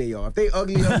ugly they are. If they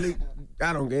ugly,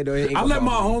 I don't get it. I let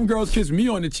my homegirls kiss me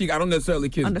on the cheek. I don't necessarily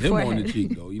kiss On the them on forehead. the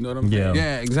cheek though. You know what I'm saying?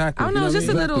 Yeah, exactly. I don't know. You It's just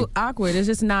what a I mean? little awkward. It's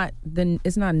just not.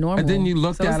 It's not normal. And then you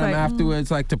looked So at it's him like, afterwards,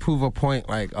 like to prove a point,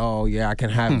 like, oh yeah, I can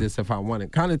have this if I want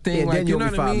it, kind of thing. Yeah, like, then you you'll know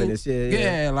be what I 5 mean? minutes. Yeah.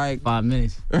 Yeah, like 5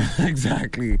 minutes.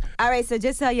 exactly. All right, so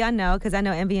just so y'all know, because I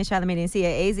know Envy and Charlamagne didn't see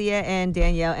it, Azia and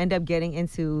Danielle end up getting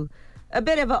into a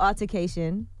bit of an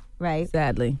altercation, right?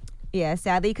 Sadly. Yeah,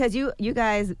 sadly, because you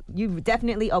guys, you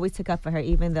definitely always took up for her,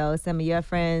 even though some of your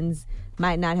friends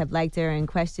might not have liked her and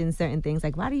questioned certain things.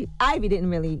 Like, Ivy didn't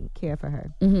really care for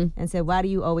her and said, why do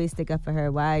you always stick up for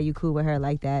her? Why are you cool with her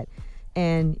like that?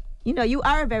 And, you know, you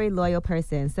are a very loyal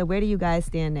person. So where do you guys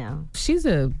stand now? She's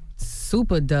a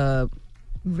super dub.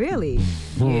 Really?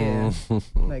 Yeah.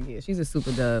 She's a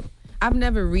super dub. I've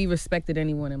never respected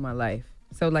anyone in my life.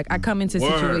 So, like, I come into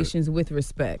situations with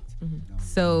respect.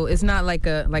 So it's not like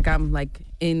I'm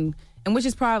in, and which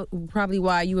is probably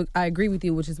why I agree with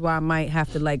you, which is why I might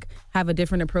have to, like, have a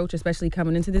different approach, especially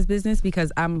coming into this business,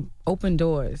 because I'm open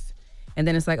doors. And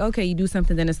then it's like, okay, you do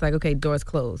something, then it's like, okay, doors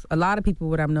closed. A lot of people,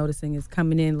 what I'm noticing is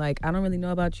coming in like, I don't really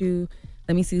know about you.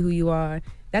 Let me see who you are.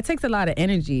 That takes a lot of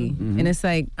energy. And it's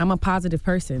like, I'm a positive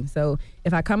person. So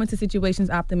if I come into situations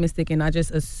optimistic and I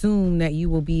just assume that you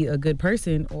will be a good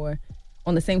person or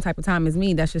on the same type of time as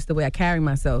me, that's just the way I carry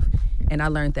myself. And I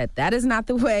learned that is not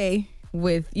the way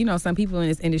with, you know, some people in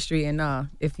this industry. And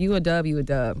if you a dub, you a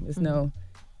dub. There's no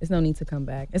need to come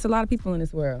back. It's a lot of people in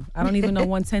this world. I don't even know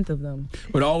 1/10 of them.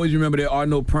 But always remember, there are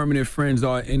no permanent friends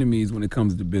or enemies when it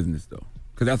comes to business, though.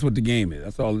 Because that's what the game is.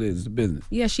 That's all it is. It's a business.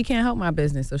 Yeah, she can't help my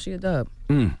business, so she a dub.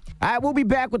 All right, we'll be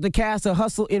back with the cast of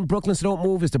Hustle in Brooklyn, so don't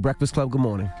move. It's the Breakfast Club. Good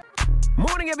morning.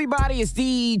 Morning, everybody. It's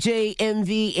DJ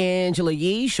Envy, Angela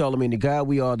Yee, Charlamagne the God.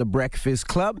 We are the Breakfast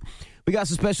Club. We got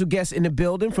some special guests in the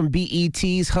building from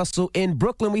BET's Hustle in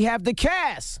Brooklyn. We have the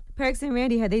cast. Perks and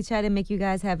Randy, have they tried to make you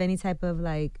guys have any type of,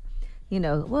 like, you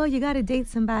know, well, you got to date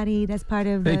somebody that's part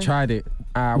of They tried it.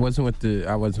 I wasn't with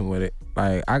it.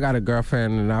 Like, I got a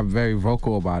girlfriend and I'm very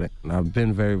vocal about it. And I've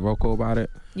been very vocal about it.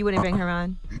 You wouldn't bring her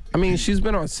on? I mean, she's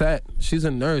been on set. She's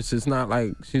a nurse. It's not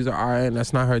like she's an RN.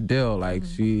 That's not her deal. Like,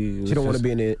 she don't want to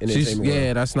be in the same world.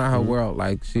 Yeah, that's not her world.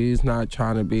 Like, she's not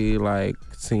trying to be, like,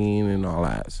 seen and all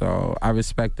that. So I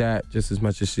respect that just as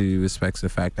much as she respects the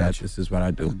fact that this is what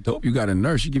I do. Dope. You got a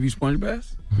nurse. She give you sponge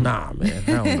baths? Nah, man.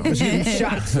 Hell no. She give you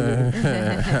shots.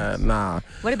 Nah.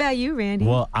 What about you, Randy?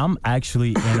 Well, I'm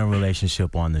actually in a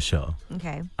relationship on the show.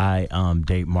 Okay. I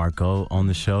date Marco on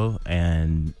the show,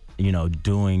 and you know,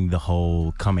 doing the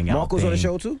whole coming out Marco's thing. on the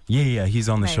show too? Yeah, he's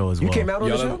on the show as well. You came out on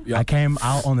the show? I came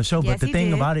out on the show, Yes, but the he thing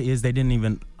did. about it is they didn't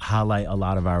even highlight a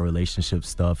lot of our relationship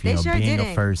stuff. You They know, sure being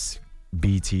didn't. a first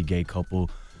BT gay couple.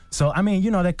 So, I mean,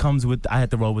 you know, that comes with, I had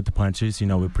to roll with the punches, you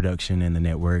know, with production and the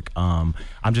network. I'm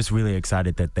just really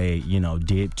excited that they, you know,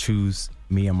 did choose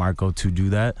me and Marco to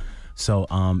do that. So,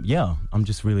 yeah, I'm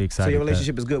just really excited. So your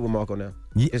relationship is good with Marco now?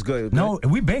 Yeah. It's good? No,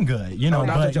 we've been good, you know,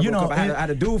 but, you know. I had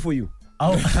to do it for you.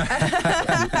 Oh,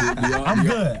 I'm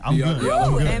good. I'm good.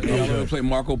 Y'all ever play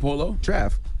Marco Polo?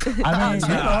 Trav. I mean, you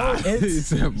know,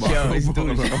 it's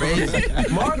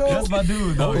Marco. That's my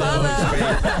dude, though.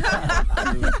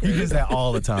 He does that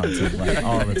all the time, too. Like,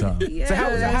 all the time. Yeah, So how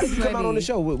that's did you come out on the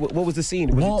show? What was the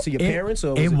scene? Was it to your parents?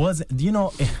 Or it wasn't, you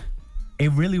know,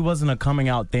 it really wasn't a coming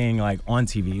out thing like on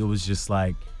TV. It was just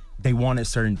like they wanted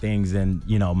certain things, and,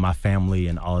 you know, my family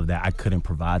and all of that, I couldn't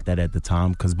provide that at the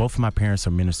time because both of my parents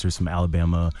are ministers from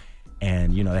Alabama,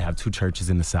 and, you know, they have 2 churches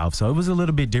in the South. So it was a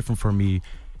little bit different for me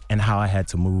and how I had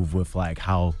to move with, like,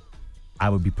 how I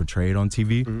would be portrayed on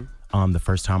TV the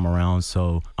first time around.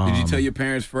 So Did you tell your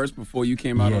parents first before you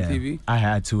came out on TV? I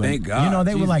had to. Thank and, God. You know,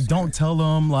 they were Jesus like, don't tell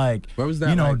them, like, What was that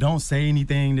you know, like? don't say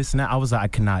anything, this and that. I was like, I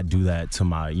cannot do that to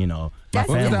my, you know, my That's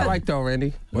What was family. that like, though,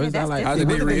 Randy? What was that like? How did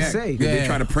they What did they react? say? Did they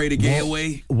try to pray the gay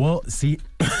away? Well, see,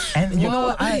 and you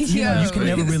know, you know, you can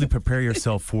never really prepare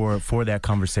yourself for that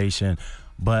conversation.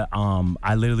 But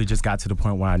I literally just got to the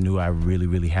point where I knew I really,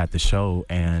 really had the show,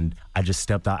 and I just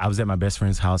stepped out. I was at my best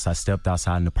friend's house. I stepped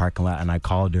outside in the parking lot, and I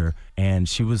called her, and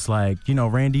she was like, you know,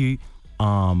 Randy,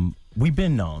 we've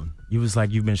been known. He was like,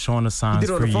 you've been showing us signs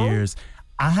did it on for the phone? years.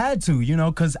 I had to, you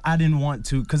know, because I didn't want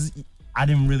to, because I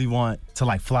didn't really want to,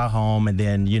 like, fly home and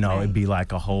then, you know, it'd be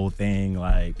like a whole thing,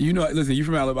 like. You know, listen, you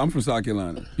from Alabama. I'm from South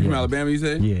Carolina. You from Alabama, you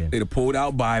said? Yeah. They'd have pulled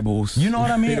out Bibles. You know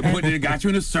what I mean? They'd have got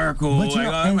you in a circle. But, you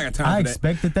know, I don't got time I for that.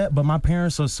 expected that, but my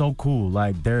parents are so cool.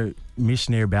 Like, they're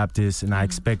missionary Baptists, and I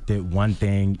expected one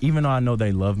thing, even though I know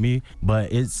they love me,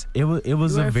 but it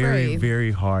was were a very, afraid.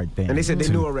 very hard thing. And they said they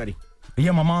knew already.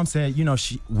 Yeah, my mom said, you know,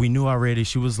 we knew already.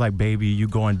 She was like, baby, you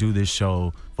go and do this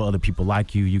show for other people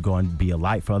like you. You go and be a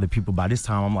light for other people. By this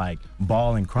time, I'm like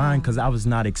bawling, crying, because I was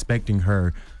not expecting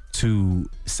her to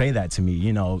say that to me.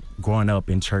 You know, growing up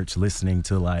in church, listening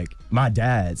to, like, my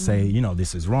dad say, you know,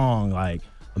 this is wrong. Like,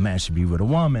 a man should be with a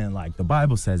woman. Like, the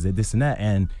Bible says it, this and that.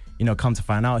 And, you know, come to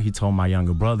find out, he told my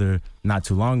younger brother not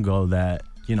too long ago that,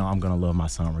 I'm gonna love my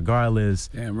son regardless.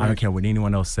 Damn right. I don't care what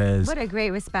anyone else says. What a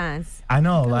great response. I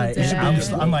know, like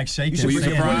Dad. I'm like shaking. Were you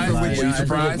surprised? Were you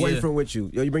surprised? surprised? Your boyfriend with you?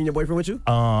 You bring your boyfriend with you?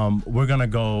 We're gonna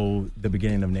go the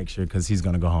beginning of next year because he's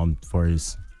gonna go home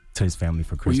to his family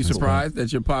for Were Christmas. you surprised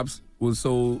that your pops was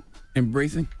so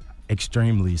embracing?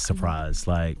 Extremely surprised,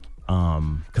 like,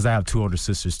 because I have 2 older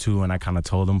sisters too, and I kind of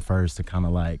told them first to kind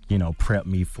of like, prep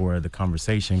me for the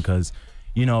conversation, because,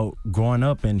 growing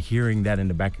up and hearing that in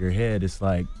the back of your head, it's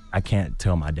like I can't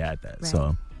tell my dad that. Right.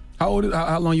 So,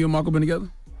 how long you and Marco been together?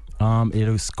 It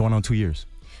was going on 2 years.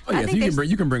 Oh yeah, so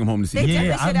you can bring him home to see.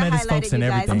 Yeah, I've met his folks and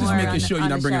everything. I'm just making sure you're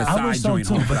not bringing a side joint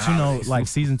home. But like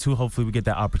season 2, hopefully we get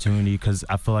that opportunity, because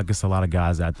I feel like it's a lot of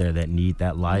guys out there that need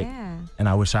that light, and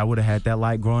I wish I would have had that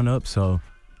light growing up. So,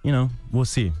 we'll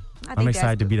see. I'm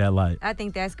excited to be that light. I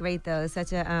think that's great, though.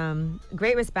 Such a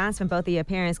great response from both of your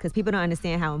parents, because people don't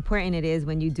understand how important it is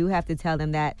when you do have to tell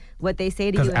them that what they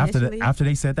say to you initially. After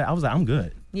they said that, I was like, I'm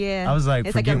good. Yeah. I was like,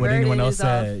 it's forget like what anyone else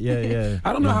said. Yeah.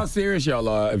 I don't know how serious y'all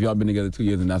are if y'all been together 2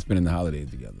 years and not spending the holidays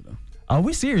together, though. Oh,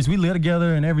 we serious. We live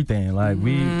together and everything. Like,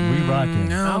 we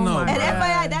rocking. I don't know. And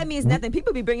FYI, that means nothing.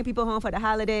 People be bringing people home for the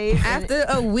holidays. After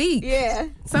a week. Yeah.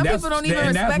 Some people don't even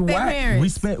respect their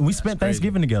parents. We spent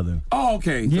Thanksgiving together. Oh,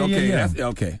 okay. Yeah. That's,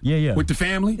 okay. Yeah. With the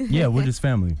family? Yeah, with his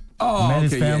family. Oh, met okay.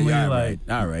 his family, all like,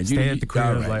 right. All right. Stay at the crib,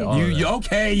 all right. like, all you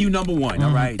okay, you number one,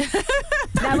 all right.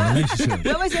 Now,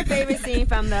 what was your favorite scene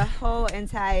from the whole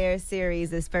entire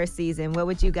series, this first season? What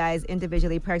would you guys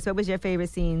individually perks? What was your favorite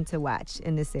scene to watch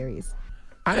in this series?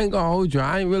 I ain't gonna hold you.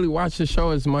 I ain't really watched the show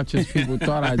as much as people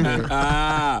thought I did.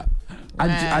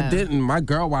 I didn't. My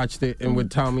girl watched it and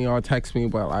would tell me or text me,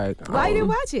 but like, Why you didn't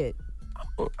watch it?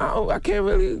 I can't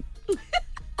really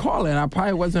call it. I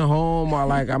probably wasn't home, or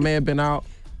like I may have been out.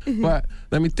 But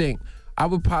let me think. I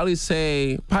would probably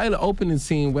say the opening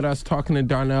scene with us talking to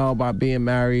Darnell about being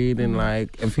married and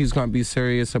like if he's gonna be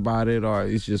serious about it or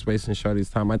he's just wasting Shorty's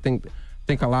time. I think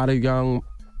a lot of young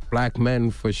Black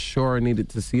men for sure needed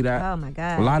to see that. Oh my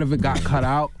God. A lot of it got cut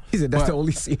out. He said that's the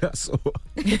only scene I saw.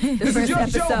 This is your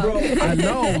show, bro. I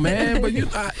know, man, but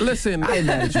listen. I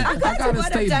gotta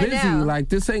stay busy. Like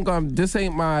this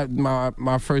ain't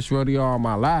my first rodeo or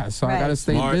my last, so I gotta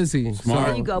stay busy. Smart.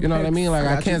 So, you know what I mean? Like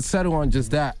I can't settle on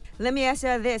just that. Let me ask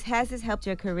you this: has this helped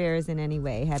your careers in any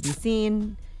way? Have you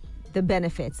seen the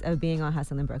benefits of being on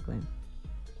Hustle in Brooklyn?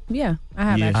 Yeah, I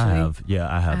have actually.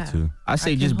 I have too. I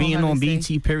say just being on BET,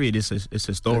 period, it's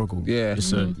historical. Yeah.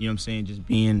 It's you know what I'm saying? Just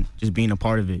being a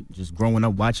part of it. Just growing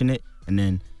up watching it and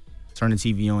then turn the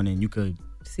TV on and you could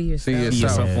see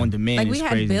yourself on demand. Like we it's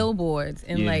had crazy. billboards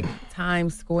in like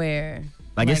Times Square.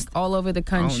 Like it's all over the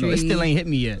country. It still ain't hit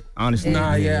me yet, honestly.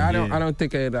 Nah, I don't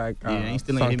think it like ain't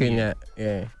still sunk ain't hit in me yet.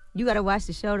 Yeah. You gotta watch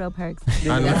the show though, Perks.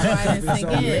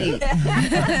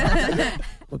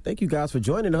 Well, thank you guys for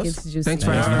joining us. Thanks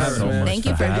for having us, man. Thank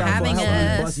you for having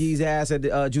us. Bust Yee's ass at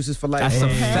Juices for Life. That's a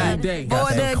fact.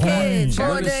 For the kids.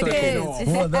 For the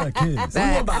kids. For the kids. It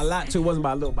wasn't about a lot, too. It wasn't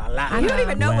about a little, about a lot. I don't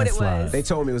even know what it was. They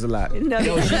told me it was a lot. No,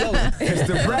 it's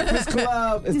the Breakfast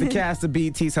Club. It's the cast of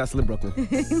BET's Hustle in Brooklyn.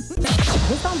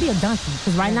 Just don't be a donkey,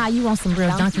 because right now you want some real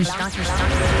donkey.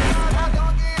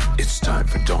 It's time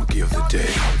for Donkey of the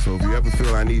Day. So if you ever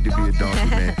feel I need to be a donkey,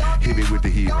 man, hit me with the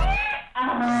heat.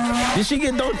 Did she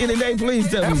get donkey today? Please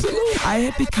tell me. I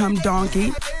have become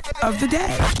donkey of the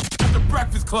day. The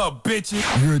Breakfast Club, bitches.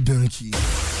 You're a donkey.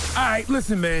 All right,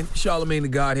 listen, man. Charlamagne the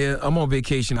God here. I'm on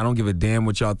vacation. I don't give a damn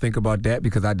what y'all think about that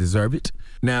because I deserve it.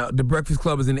 Now, the Breakfast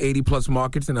Club is in 80-plus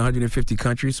markets in 150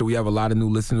 countries, so we have a lot of new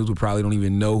listeners who probably don't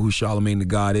even know who Charlamagne the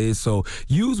God is. So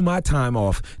use my time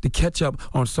off to catch up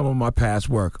on some of my past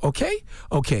work, okay?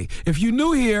 Okay. If you're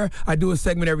new here, I do a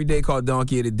segment every day called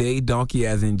Donkey of the Day. Donkey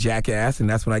as in jackass, and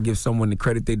that's when I give someone the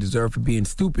credit they deserve for being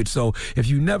stupid. So if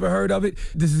you never heard of it,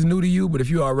 this is new to you, but if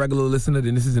you are a regular listener,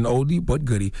 then this is an oldie but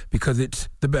goodie because it's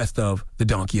the best of the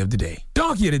Donkey of the Day.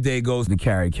 Donkey of the Day goes to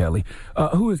Carrie Kelly.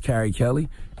 Who is Carrie Kelly?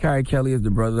 Carrie Kelly is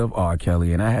the brother of R.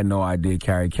 Kelly, and I had no idea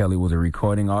Carrie Kelly was a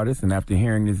recording artist, and after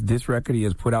hearing this diss record he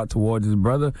has put out towards his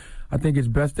brother, I think it's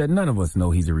best that none of us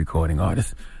know he's a recording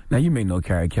artist. Now, you may know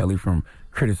Carrie Kelly from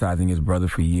criticizing his brother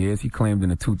for years. He claimed in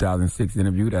a 2006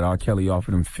 interview that R. Kelly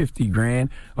offered him $50,000,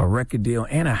 a record deal,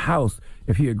 and a house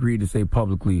if he agreed to say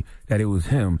publicly that it was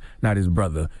him, not his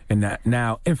brother, in that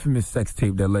now infamous sex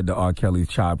tape that led to R. Kelly's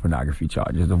child pornography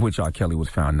charges, of which R. Kelly was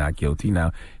found not guilty.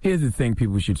 Now, here's the thing: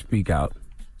 people should speak out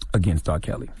against R.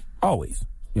 Kelly. Always.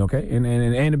 Okay? And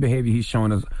the behavior he's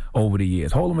shown us over the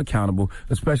years. Hold him accountable,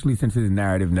 especially since his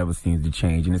narrative never seems to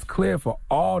change. And it's clear for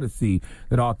all to see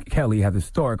that R. Kelly has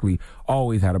historically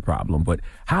always had a problem. But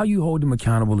how you hold him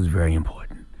accountable is very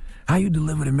important. How you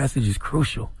deliver the message is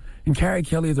crucial. And Carrie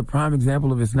Kelly is a prime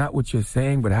example of it's not what you're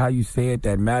saying, but how you say it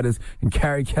that matters. And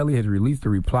Carrie Kelly has released a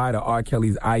reply to R.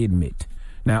 Kelly's I Admit.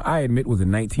 Now, I Admit was a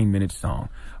 19-minute song.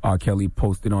 R. Kelly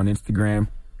posted on Instagram.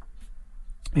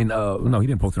 And no, he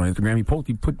didn't post it on Instagram. He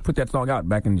put that song out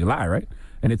back in July, right?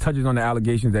 And it touches on the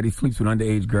allegations that he sleeps with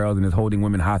underage girls and is holding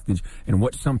women hostage in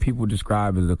what some people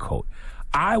describe as a cult.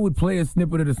 I would play a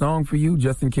snippet of the song for you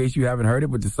just in case you haven't heard it,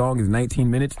 but the song is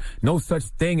 19 minutes. No such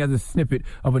thing as a snippet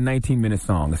of a 19-minute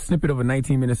song. A snippet of a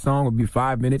 19-minute song would be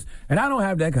 5 minutes, and I don't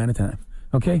have that kind of time,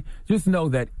 okay? Just know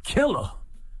that Killer,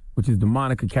 which is the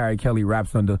moniker Carrie Kelly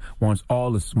raps under, wants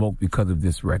all the smoke because of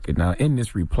this record. Now, in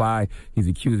this reply, he's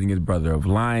accusing his brother of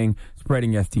lying,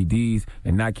 spreading STDs,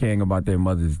 and not caring about their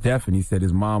mother's death, and he said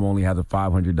his mom only has a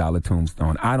 $500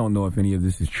 tombstone. I don't know if any of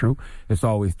this is true. There's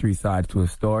always three sides to a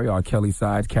story: R. Kelly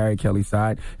side, Carrie Kelly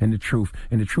side, and the truth.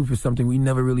 And the truth is something we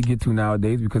never really get to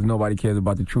nowadays because nobody cares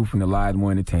about the truth and the lie is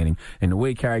more entertaining. And the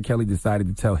way Carrie Kelly decided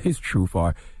to tell his truth,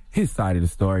 or his side of the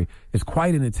story, is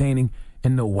quite entertaining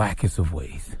in the wackest of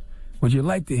ways. Would you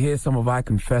like to hear some of I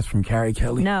Confess from Carrie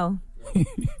Kelly? No.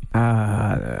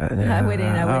 I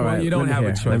wouldn't. All right, you don't have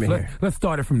a choice. Let's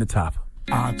start it from the top.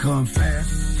 I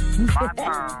confess. I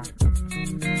confess.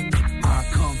 I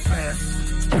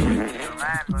confess.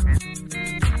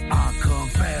 I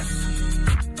confess.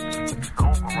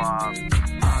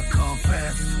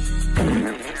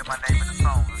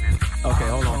 Okay,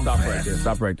 hold on. Stop right there. It's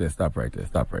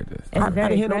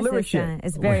very aggressive.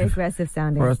 It's very aggressive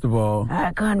sounding. First of all,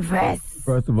 I confess.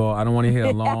 First of all, I don't want to hear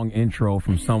a long intro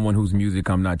from someone whose music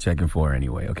I'm not checking for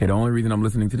anyway. Okay, the only reason I'm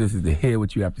listening to this is to hear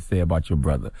what you have to say about your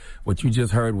brother. What you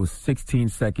just heard was 16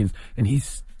 seconds, and he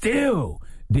still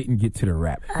didn't get to the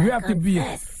rap. You have to be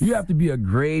a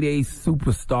grade A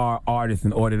superstar artist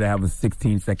in order to have a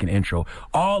 16-second intro.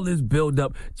 All this build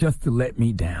up just to let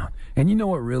me down. And you know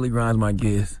what really grinds my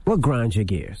gears? What grinds your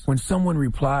gears? When someone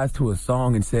replies to a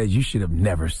song and says, "You should have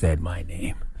never said my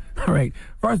name." All right.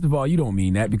 First of all, you don't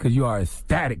mean that because you are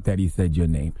ecstatic that he said your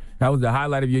name. That was the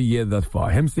highlight of your year thus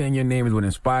far. Him saying your name is what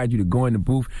inspired you to go in the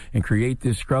booth and create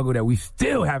this struggle that we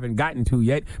still haven't gotten to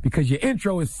yet because your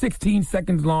intro is 16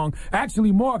 seconds long.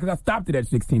 Actually more because I stopped it at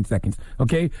 16 seconds.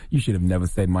 Okay? You should have never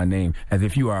said my name, as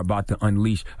if you are about to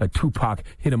unleash a Tupac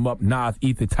hit 'em up Nas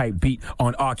Ether type beat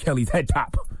on R. Kelly's head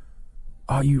top.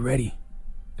 Are you ready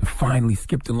to finally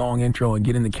skip the long intro and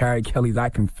get into Carrie Kelly's I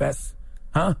Confess?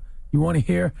 Huh? You want to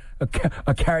hear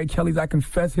a Carrie Kelly's I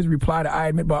Confess, his reply to I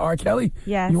Admit by R. Kelly?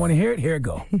 Yes. You want to hear it? Here it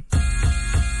go.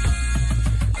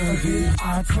 Again,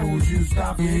 I told you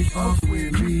stop it up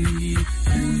with me.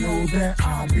 You know that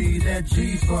I be that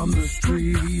G from the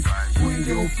streets. When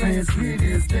your fans hear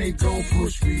this, they go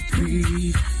push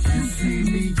repeat. You see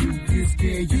me, you get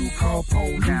scared, you call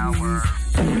police.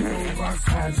 You know Ross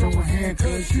has your hand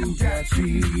cause you got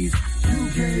cheese. You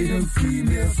gave them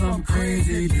females some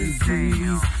crazy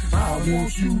disease. I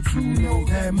want you to know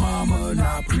that mama,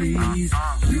 now please.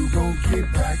 You gon'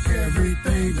 get back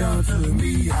everything done to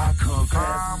me, I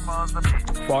confess.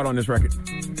 Fart on this record.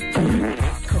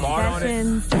 Fart on it.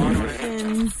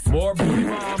 More booty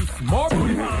bombs.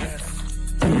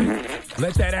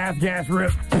 Let that ass gas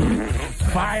rip.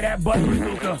 Fire that butt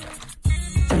bazooka.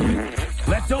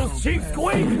 Let those cheeks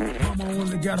squeak. Mama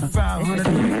only got a 500.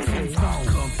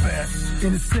 Confess.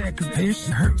 In a sad cause this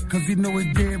hurt cause you know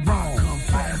it dead wrong.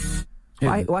 Confess.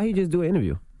 Why he just do an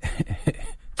interview?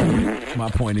 My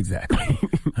point exactly.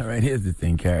 All right, here's the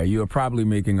thing, Carrie. You are probably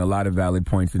making a lot of valid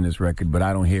points in this record, but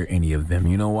I don't hear any of them.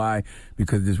 You know why?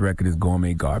 Because this record is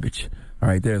gourmet garbage. All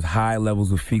right, there's high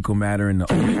levels of fecal matter in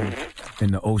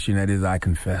the ocean that is I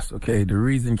Confess. Okay, the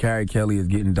reason Carrie Kelly is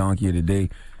getting donkier today,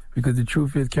 because the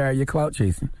truth is, Carrie, you're clout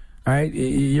chasing. All right,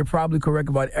 you're probably correct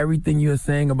about everything you're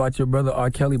saying about your brother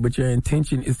R. Kelly, but your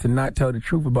intention is to not tell the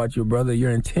truth about your brother. Your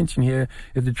intention here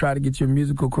is to try to get your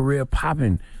musical career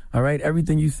popping. All right,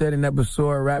 everything you said in that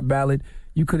Basura rap ballad,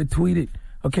 you could have tweeted.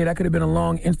 Okay, that could have been a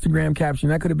long Instagram caption.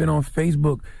 That could have been on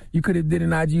Facebook. You could have did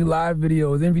an IG live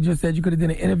video. As Envy just said, you could have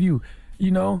did an interview.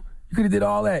 You know, you could have did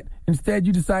all that. Instead,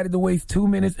 you decided to waste 2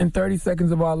 minutes and 30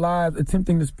 seconds of our lives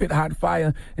attempting to spit hot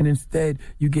fire, and instead,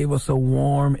 you gave us a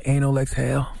warm anal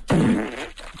exhale.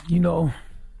 You know,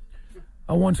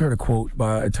 I once heard a quote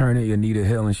by attorney Anita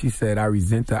Hill, and she said, "I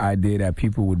resent the idea that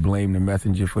people would blame the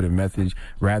messenger for the message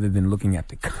rather than looking at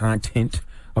the content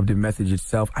of the message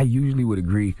itself." I usually would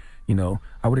agree, you know,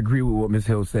 I would agree with what Ms.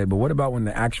 Hill said, but what about when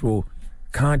the actual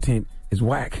content is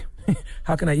whack?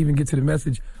 How can I even get to the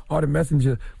message or the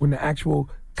messenger when the actual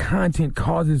content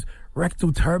causes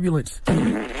rectal turbulence?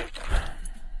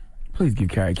 Please give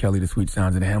Carrie Kelly the sweet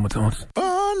sounds of the Hamiltons.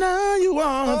 Oh, now you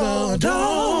are the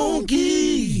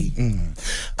donkey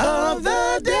of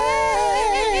the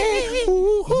day.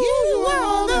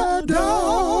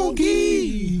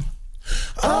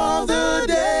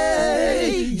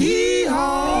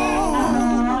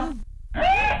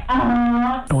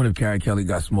 if Carrie Kelly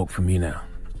got smoke for me now?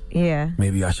 Yeah.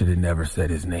 Maybe I should have never said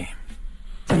his name.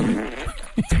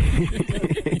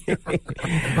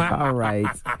 All right.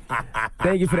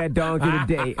 Thank you for that donkey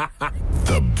today.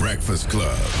 The Breakfast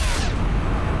Club.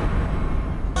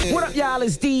 What up, y'all?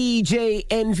 It's DJ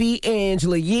Envy,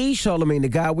 Angela Yee, Charlamagne the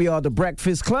Guy. We are the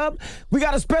Breakfast Club. We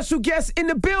got a special guest in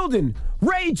the building,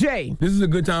 Ray J. This is a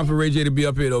good time for Ray J to be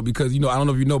up here, though, because, I don't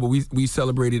know if you know, but we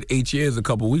celebrated 8 years a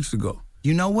couple weeks ago.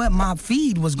 You know what? My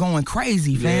feed was going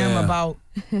crazy, fam, about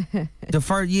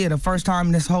the first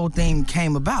time this whole thing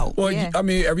came about. Well, I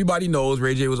mean, everybody knows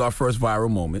Ray J was our first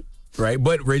viral moment, right?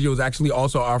 But Ray J was actually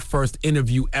also our first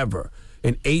interview ever.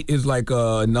 And 8 is like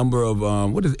a number of,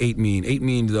 what does 8 mean? 8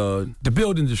 means the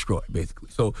building destroyed, basically.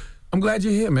 So I'm glad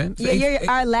you're here, man. So you're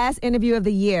our last interview of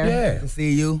the year. Yeah. Good to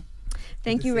see you.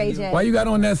 Thank you, Ray J. Why you got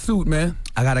on that suit, man?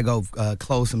 I got to go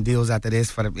close some deals after this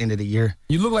for the end of the year.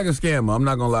 You look like a scammer. I'm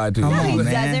not going to lie to you. No, he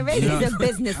doesn't. Ray J's a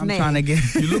businessman. I'm trying to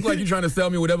get... You look like you're trying to sell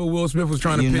me whatever Will Smith was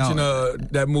trying to pitch in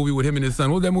that movie with him and his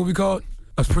son. What was that movie called?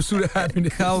 A Pursuit of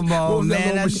Happiness. Come on,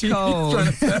 man, that's cold.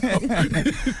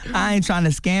 I ain't trying to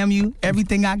scam you.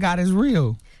 Everything I got is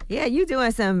real. Yeah, you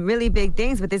doing some really big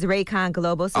things with this Raycon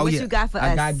Global. So what you got for us?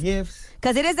 I got gifts.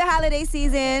 Because it is the holiday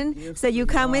season, so you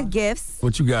come with gifts.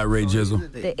 What you got, Ray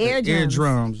Jizzle? The eardrums.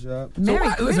 Eardrums, yeah.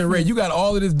 So listen, Ray, you got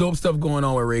all of this dope stuff going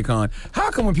on with Raycon. How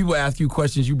come when people ask you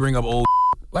questions, you bring up old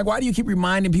Like, why do you keep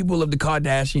reminding people of the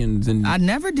Kardashians? And I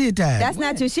never did that. That's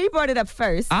not true. She brought it up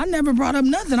first. I never brought up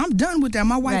nothing. I'm done with that.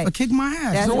 My wife will kick my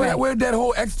ass. That's so where'd that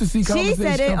whole ecstasy conversation She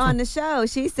said it come on from? the show.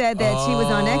 She said that she was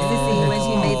on ecstasy when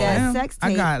she made that sex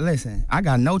tape. I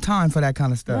got no time for that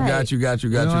kind of stuff. Right. Got you.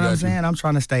 You know what I'm saying? I'm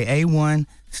trying to stay A1,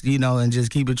 you know, and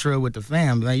just keep it true with the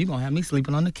fam. Man, you're going to have me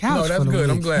sleeping on the couch. No, that's for the good.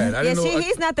 week. I'm glad. I didn't know.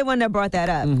 He's not the one that brought that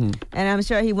up. And I'm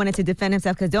sure he wanted to defend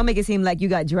himself because don't make it seem like you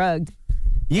got drugged.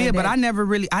 Yeah, but I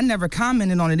never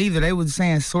commented on it either. They were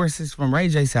saying sources from Ray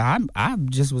J said I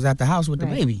just was at the house with the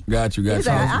baby. Got you. He's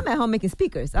like, I'm at home making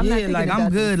speakers. I'm not thinking like about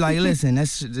I'm good. this. Like, listen,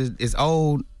 it's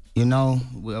old. You know,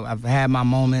 I've had my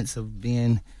moments of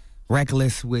being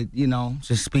reckless with, you know,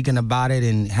 just speaking about it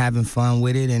and having fun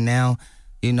with it. And now,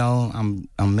 you know,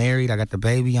 I'm married. I got the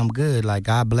baby. I'm good. Like,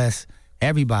 God bless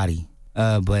everybody.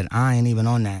 But I ain't even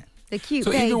on that. The cute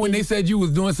So baby. even when they said you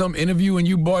was doing some interview and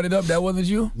you brought it up, that wasn't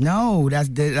you? No,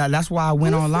 that's why I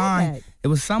went online. It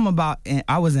was something about,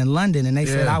 I was in London and they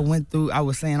said I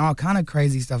was saying all kind of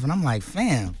crazy stuff. And I'm like,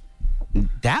 fam,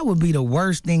 that would be the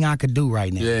worst thing I could do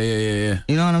right now. Yeah.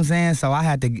 You know what I'm saying? So I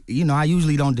had to, you know, I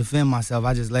usually don't defend myself.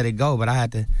 I just let it go. But I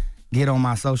had to get on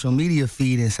my social media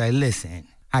feed and say, listen,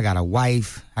 I got a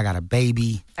wife. I got a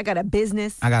baby. I got a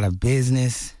business.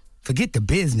 Forget the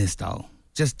business, though.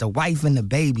 Just the wife and the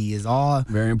baby is all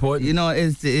very important. You know,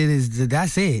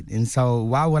 that's it. And so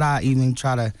why would I even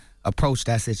try to approach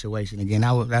that situation again?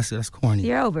 That's corny.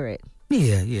 You're over it.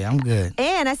 Yeah, I'm good.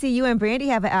 And I see you and Brandy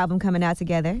have an album coming out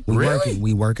together. We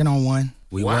working on one.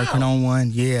 Working on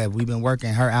one. Yeah, we've been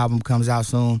working. Her album comes out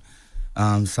soon.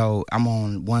 So I'm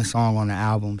on one song on the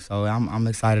album. So I'm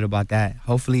excited about that.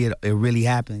 Hopefully it really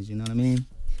happens. You know what I mean?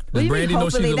 What do you Brandy mean, know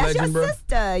she's hopefully? a That's legend, your bro?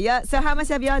 sister. Yeah. So how much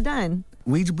have y'all done?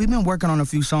 We've been working on a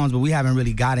few songs, but we haven't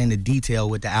really got into detail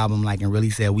with the album, like, and really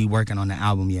said we working on the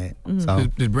album yet. So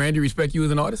Does Brandy respect you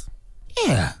as an artist?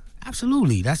 yeah,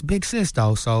 absolutely. That's big sis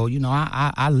though. So you know,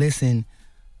 I listen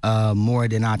more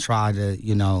than I try to,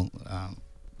 you know,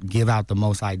 give out the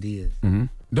most ideas.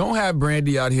 Don't have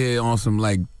Brandy out here on some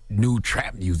like new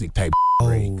trap music type.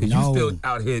 Because you still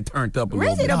out here turned up a little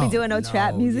Reggie bit. don't be doing no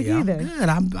trap music Yeah, either.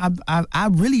 I'm good. I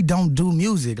really don't do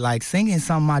music. Like singing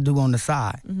something I do on the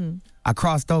side. I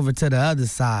crossed over to the other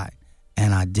side,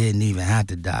 and I didn't even have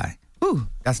to die. Whew.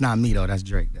 That's not me though. That's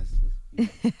Drake. The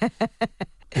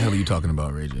hell are you talking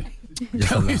about, Ray J?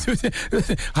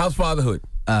 How's fatherhood?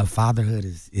 Fatherhood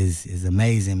is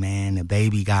amazing, man. The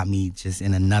baby got me just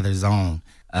in another zone.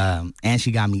 And she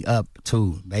got me up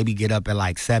too. Baby get up at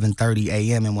like 7:30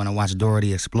 a.m. and want to watch Dora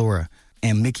the Explorer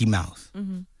and Mickey Mouse.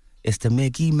 It's the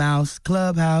Mickey Mouse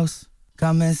Clubhouse.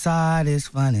 Come inside, it's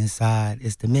fun inside.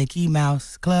 It's the Mickey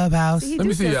Mouse Clubhouse. Let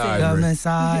me see your eyes, Come Ray.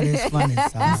 inside, it's fun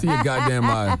inside. Let me see your goddamn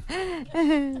eye.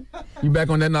 You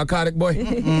back on that narcotic, boy?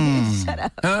 Shut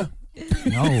up. Huh?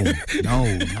 No.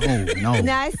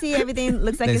 Now I see everything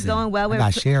looks like it's Listen, going well I with.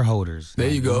 got shareholders. There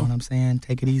you go. You know what I'm saying?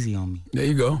 Take it easy on me. There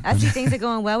you go. I see things are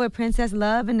going well with Princess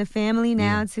Love and the family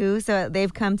now too. So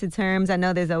they've come to terms. I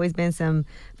know there's always been some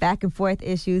back and forth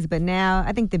issues, but now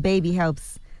I think the baby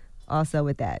helps also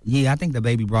with that. Yeah, I think the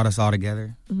baby brought us all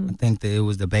together. I think that it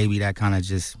was the baby that kind of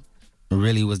just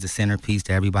really was the centerpiece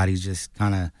to everybody's just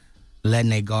kind of letting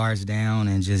their guards down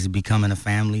and just becoming a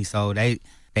family. So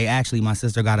my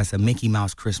sister got us a Mickey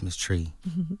Mouse Christmas tree.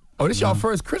 Oh, this y'all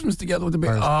first Christmas together with the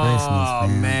baby? First Oh,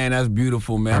 Christmas, man, that's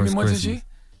beautiful, man. How many First months is Christmas.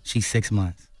 she? She's 6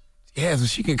 months. Yeah, so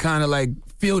she can kind of like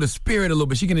feel the spirit a little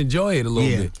bit. She can enjoy it a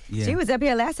little bit. Yeah. She was up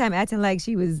here last time acting like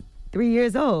she was 3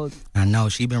 years old. I know.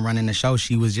 She been running the show.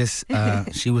 She was just,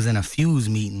 she was in a Fuse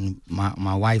meeting.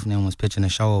 My wife and them was pitching a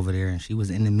show over there, and she was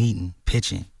in the meeting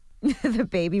pitching. The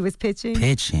baby was pitching.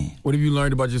 What have you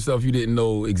learned about yourself you didn't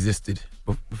know existed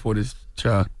before this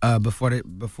child? Before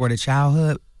the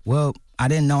childhood, well, I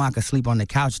didn't know I could sleep on the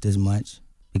couch this much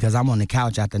because I'm on the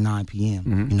couch after 9 p.m.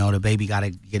 Mm-hmm. You know, the baby got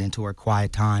to get into her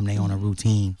quiet time. They on a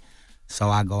routine. So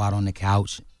I go out on the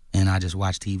couch, and I just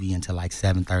watch TV until like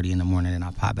 7:30 in the morning, and I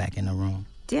pop back in the room.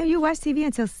 Damn, you watch TV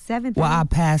until 7:30? Well, I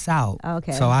pass out.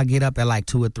 Okay. So I get up at like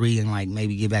 2 or 3 and like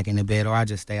maybe get back in the bed, or I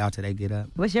just stay out till they get up.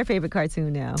 What's your favorite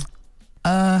cartoon now?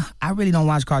 I really don't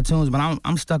watch cartoons, but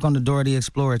I'm stuck on the Dora the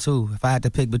Explorer too. If I had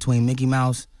to pick between Mickey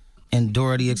Mouse and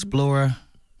Dora the Explorer,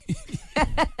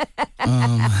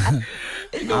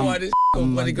 You know why this so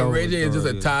funny? Because Ray J is just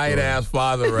a tired ass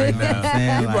father right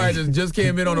now. He probably just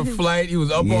came in on a flight. He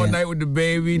was up all night with the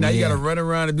baby. Now you got to run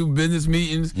around and do business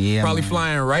meetings. Yeah, probably man.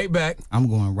 flying right back. I'm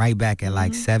going right back at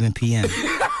like 7 p.m.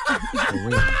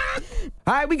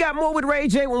 All right, we got more with Ray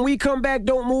J. When we come back,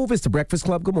 don't move. It's the Breakfast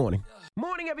Club. Good morning.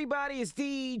 Morning, everybody. It's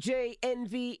DJ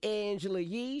Envy, Angela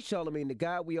Yee, Charlamagne the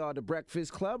God. We are the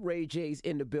Breakfast Club. Ray J's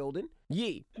in the building.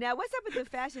 Yee. Now, what's up with the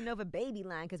Fashion Nova baby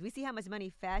line? Because we see how much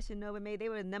money Fashion Nova made. They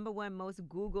were the #1 most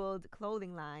Googled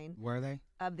clothing line Were they?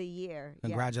 of the year.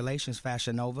 Congratulations,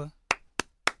 Fashion Nova.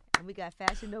 And we got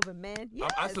Fashion Nova men.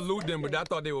 I salute them, but I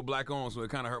thought they were black owned, so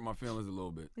it kind of hurt my feelings a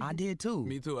little bit. I did too.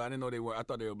 Me too. I didn't know they were. I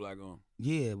thought they were black owned.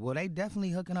 Yeah, well, they definitely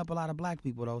hooking up a lot of black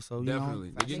people though. So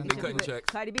Definitely. you know, They cutting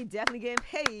checks. Cardi B definitely getting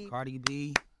paid. Cardi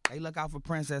B, they look out for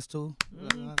Princess too.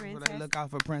 Princess. They look out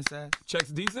for Princess. Checks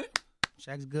decent.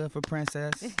 Checks good for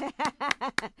Princess.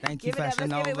 Thank you, Give it up. Fashion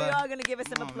Let's give it. Nova. We're all gonna give it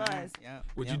some applause.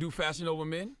 Would you do Fashion Over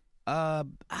men?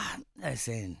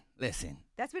 Listen.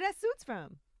 That's where that suit's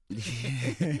from.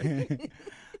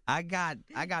 I got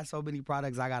so many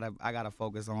products I gotta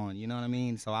focus on. You know what I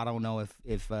mean? So I don't know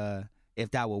if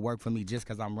that would work for me just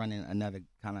because I'm running another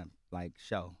kind of like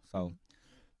show. So,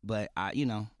 but I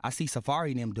see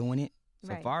Safari and them doing it.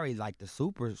 Right. Safari's like the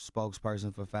super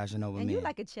spokesperson for Fashion Over And Men. you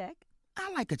like a check. I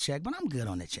like a check, but I'm good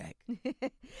on the check.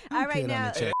 All right, good on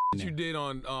now. the check. What you did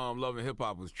on Love and Hip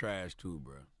Hop was trash too,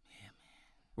 bro.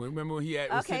 Remember when he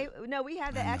had? Okay, no, we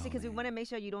have that actually because we want to make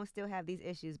sure you don't still have these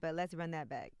issues, but let's run that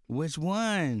back. Which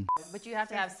one? But you have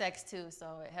to have sex too,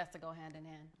 so it has to go hand in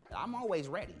hand. I'm always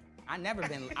ready. I never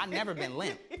been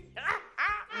limp.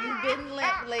 You've been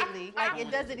limp lately. Like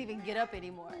it doesn't even get up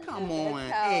anymore. Come on,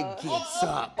 That's it gets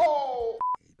up.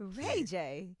 Ray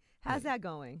J, how's that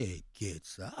going? It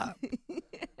gets up.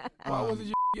 Why wasn't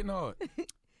you getting hard?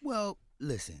 Well,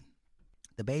 listen,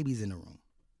 the baby's in the room,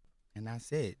 and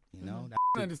that's it. You know.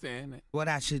 I understand that. Well,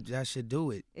 that should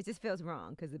do it. It just feels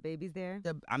wrong because the baby's there.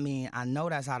 I mean, I know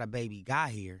that's how the baby got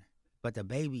here, but the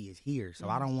baby is here, so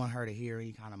I don't want her to hear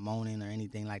any kind of moaning or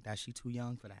anything like that. She too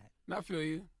young for that. I feel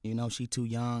you. You know, she too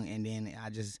young, and then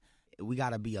we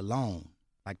gotta be alone.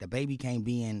 Like the baby can't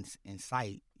be in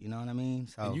sight. You know what I mean?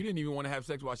 So. And you didn't even want to have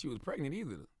sex while she was pregnant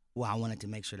either. Well, I wanted to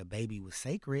make sure the baby was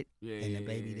sacred, and the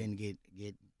baby didn't get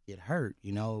hurt.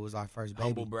 You know, it was our first baby.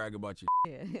 Humble brag about you.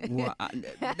 Well,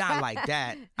 not like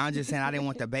that. I'm just saying I didn't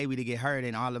want the baby to get hurt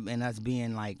and us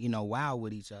being like, you know, wild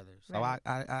with each other. So Right.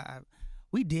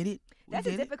 we did it. That's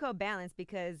a difficult balance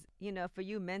because, you know, for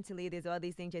you mentally, there's all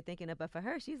these things you're thinking of. But for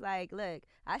her, she's like, look,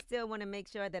 I still want to make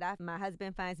sure that my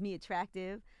husband finds me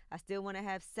attractive. I still want to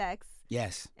have sex.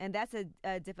 Yes. And that's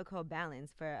a difficult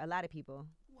balance for a lot of people.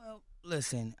 Well,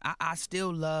 listen, I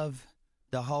still love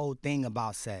the whole thing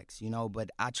about sex, you know, but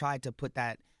I tried to put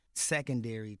that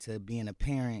secondary to being a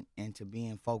parent and to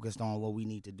being focused on what we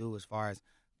need to do as far as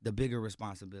the bigger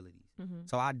responsibilities. Mhm.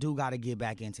 So I do got to get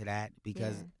back into that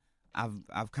because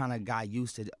I've kind of got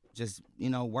used to just, you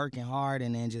know, working hard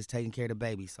and then just taking care of the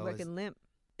baby. So Working limp.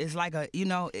 it's like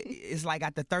it's like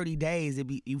after 30 days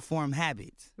you form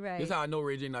habits. Right. This is how I know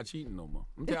Ray J not cheating no more.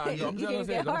 I'm telling you, I'm You telling can't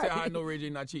get you how I hard. know Ray J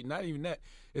not cheating. Not even that.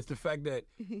 It's the fact that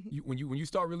when you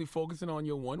start really focusing on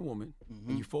your one woman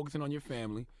and you're focusing on your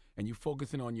family and you're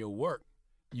focusing on your work,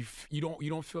 you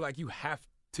don't feel like you have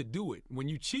to do it. When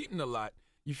you cheating a lot,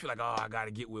 you feel like, oh, I got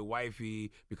to get with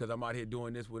wifey because I'm out here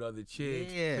doing this with other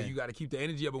chicks. Yeah. So you got to keep the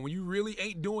energy up. But when you really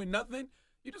ain't doing nothing,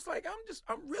 you're just like,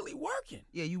 I'm really working.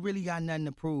 Yeah, you really got nothing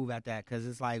to prove at that because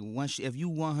it's like if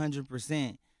you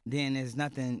 100%, then there's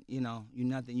nothing, you know,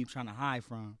 you trying to hide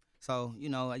from. So, you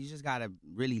know, you just got to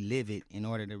really live it in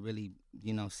order to really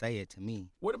say it to me.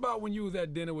 What about when you was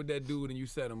at dinner with that dude and you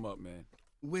set him up, man?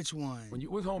 Which one?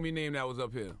 What's homie name that was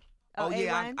up here? Oh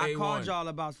yeah, I A1? called y'all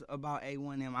about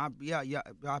A1M. Yeah,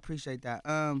 I appreciate that.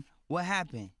 What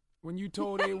happened? When you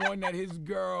told A1 that his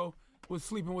girl was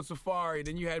sleeping with Safari,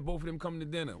 then you had both of them come to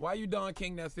dinner. Why you Don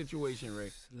King that situation,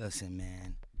 Ray? Listen,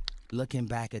 man. Looking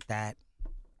back at that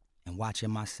and watching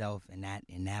myself in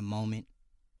that moment,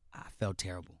 I felt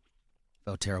terrible.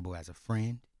 Felt terrible as a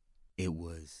friend. It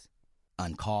was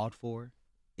uncalled for.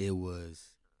 It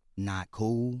was not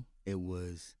cool. It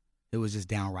was just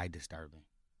downright disturbing.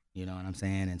 You know what I'm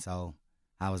saying? And so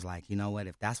I was like, you know what?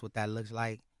 If that's what that looks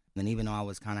like, then even though I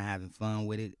was kind of having fun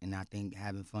with it, and I think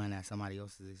having fun at somebody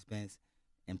else's expense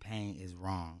and pain is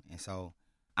wrong. And so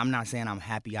I'm not saying I'm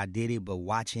happy I did it, but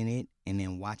watching it and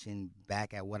then watching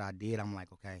back at what I did, I'm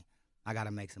like, okay, I got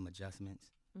to make some adjustments.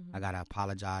 I got to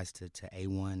apologize to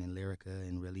A1 and Lyrica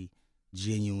and really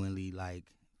genuinely,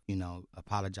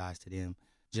 apologize to them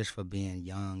just for being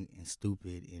young and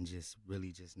stupid and just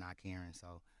really just not caring.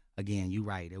 So, again, you're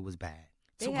right. It was bad.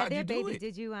 They had their baby.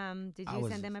 Did you send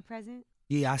them a present?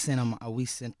 Yeah, I sent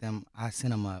them. I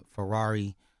sent them a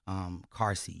Ferrari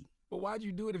car seat. But why'd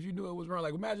you do it if you knew it was wrong?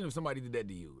 Like, imagine if somebody did that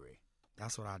to you, Ray.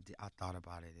 That's what I did. I thought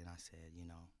about it and I said,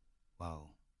 whoa.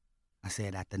 I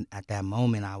said at that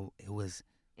moment, it was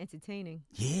entertaining.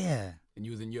 Yeah. And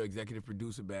you was in your executive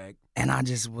producer bag. And I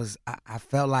just was. I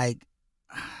felt like,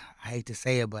 I hate to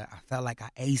say it, but I felt like I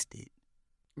aced it.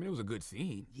 I mean, it was a good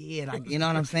scene. Yeah, you know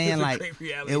what I'm saying?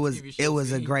 It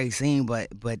was a great scene, but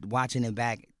watching it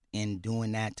back and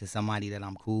doing that to somebody that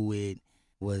I'm cool with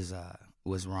was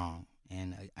wrong.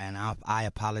 And I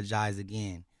apologize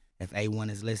again. If A1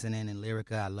 is listening and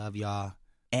Lyrica, I love y'all.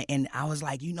 And I was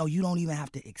like, you don't even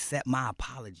have to accept my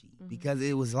apology because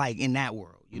it was like in that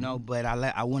world, But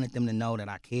I wanted them to know that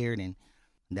I cared and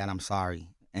that I'm sorry.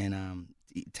 And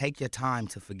take your time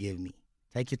to forgive me.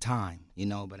 Take your time,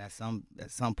 But at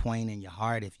some point in your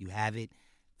heart, if you have it,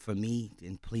 for me,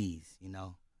 then please,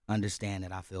 understand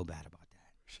that I feel bad about that.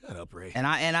 Shut up, Ray. And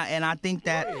I think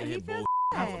that he feels bad.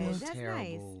 That's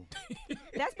terrible. Nice.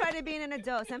 That's part of being an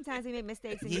adult. Sometimes we make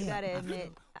mistakes, and you gotta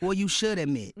admit. Well, you should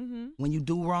admit when you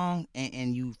do wrong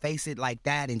and you face it like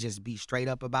that and just be straight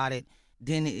up about it.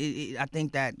 Then I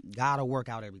think that God will work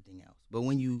out everything else. But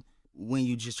when you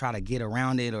just try to get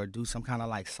around it or do some kind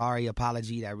of sorry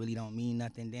apology that really don't mean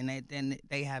nothing, then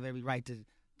they have every right to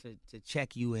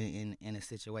check you in a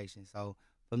situation. So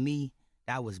for me,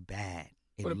 that was bad.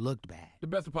 It looked bad. The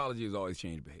best apology is always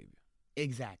change behavior.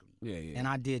 Exactly. Yeah. And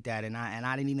I did that, and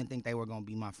I didn't even think they were gonna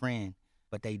be my friend,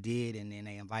 but they did, and then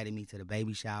they invited me to the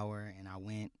baby shower, and I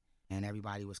went, and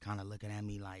everybody was kind of looking at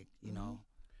me like,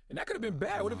 And that could have been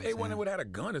bad. What if A1 would have had a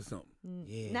gun or something?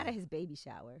 Yeah. Not at his baby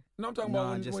shower. No, I'm talking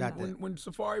about when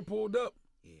Safari pulled up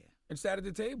and sat at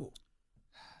the table.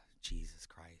 Jesus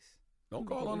Christ. Don't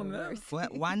call on him now.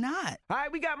 Why not? All right,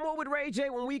 we got more with Ray J.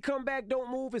 When we come back, don't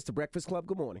move. It's The Breakfast Club.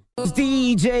 Good morning. It's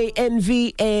DJ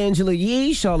Envy, Angela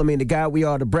Yee, Charlamagne the Guy. We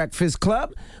are The Breakfast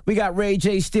Club. We got Ray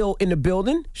J still in the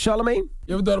building. Charlamagne?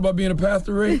 You ever thought about being a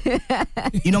pastor, Ray?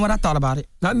 You know what? I thought about it.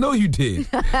 I know you did.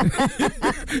 I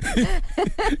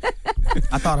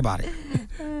thought about it.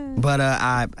 But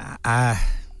I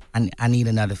need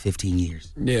another 15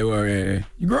 years. Yeah, well, you're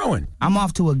growing. I'm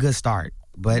off to a good start.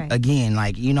 But again,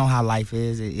 you know how life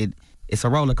is. It's a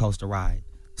roller coaster ride.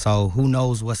 So who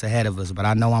knows what's ahead of us? But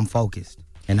I know I'm focused,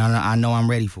 and I know I'm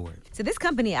ready for it. So this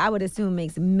company, I would assume,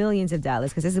 makes millions of dollars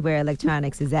because this is where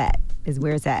electronics is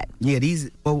where it's at. Yeah,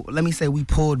 let me say we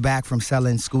pulled back from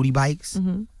selling Scooty bikes.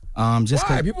 Just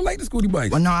why? People like the Scooty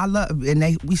bikes. Well, no, I love,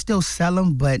 and we still sell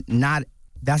them, but not.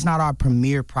 That's not our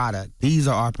premier product. These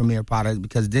are our premier products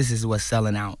because this is what's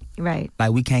selling out. Right.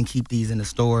 We can't keep these in the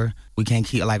store. We can't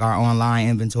keep, our online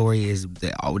inventory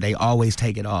they always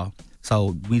take it off.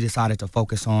 So we decided to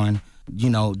focus on,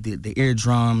 the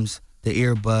eardrums, the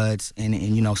earbuds,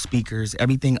 and speakers,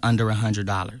 everything under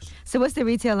 $100. So what's the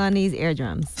retail on these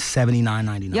eardrums?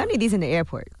 $79.99. Y'all need these in the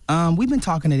airport. We've been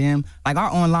talking to them. Our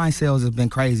online sales have been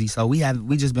crazy. So we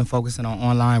just been focusing on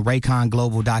online,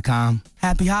 RayconGlobal.com.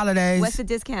 Happy holidays. What's the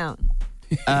discount?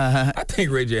 I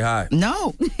think Ray J high.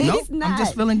 No, He's not. I'm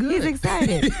just feeling good. He's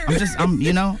excited.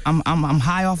 I'm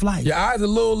high off life. Your eyes a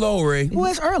little low, Ray.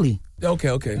 Well, it's early. Okay.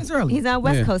 It's early. He's on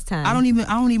West Coast time. I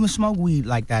don't even smoke weed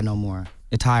like that no more.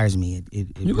 It tires me.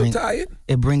 You look tired.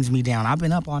 It brings me down. I've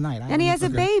been up all night. And he has a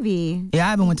baby. Yeah, I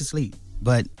haven't went to sleep,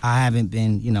 but I haven't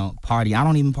been, party. I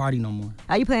don't even party no more.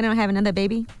 Are you planning on having another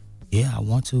baby? Yeah, I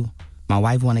want to. My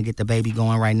wife want to get the baby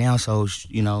going right now, so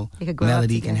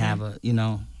Melody can have a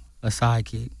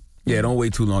sidekick. Yeah, don't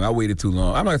wait too long. I waited too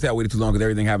long. I'm not gonna say I waited too long because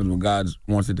everything happens when God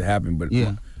wants it to happen. But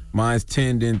yeah, Mine's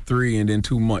 10, then 3, and then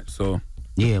 2 months. So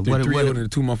yeah, the 3-year-old and the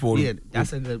 2-month-old. Yeah,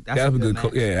 that's a good. That's a good.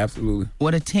 Yeah, absolutely.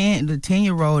 Well, the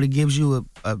 10-year-old, it gives you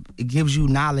it gives you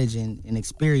knowledge and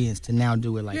experience to now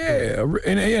do it like that.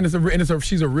 And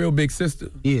she's a real big sister.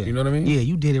 Yeah, you know what I mean. Yeah,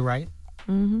 you did it right.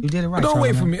 You did it right. Don't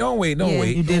wait Charlamagne. for me. Don't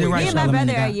wait. You did it right. Me and my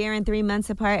brother are a Charlamagne. year and 3 months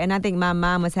apart, and I think my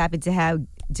mom was happy to have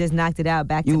just knocked it out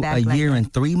back to You back. a year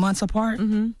and 3 months apart?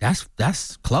 Mhm.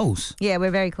 That's close. Yeah,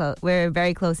 we're very close. We're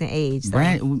very close in age. So.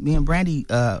 Me and Brandy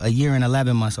a year and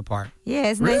 11 months apart. Yeah,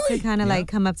 it's nice to kind of like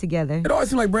come up together. It always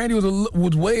seemed like Brandy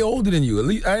was way older than you. At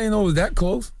least I didn't know it was that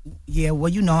close. Yeah,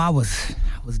 well, you know, I was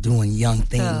doing young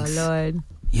things. Oh Lord.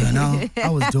 You know,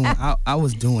 I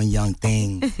was doing young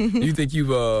things. You think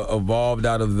you've evolved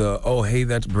out of the hey,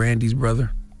 that's Brandy's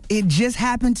brother? It just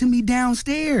happened to me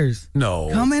downstairs. No.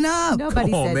 Coming up.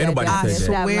 Nobody said that. Nobody I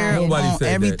said that. swear Nobody on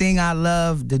said everything I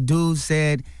love, the dude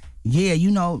said, yeah,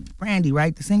 you know, Brandy,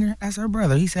 right? The singer? That's her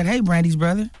brother. He said, hey, Brandy's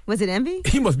brother. Was it Envy?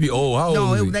 He must be old. How old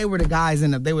No, is he? they were the guys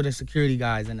they were the security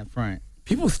guys in the front.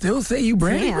 People still say you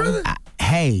Brandy's Damn. brother?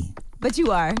 Hey. But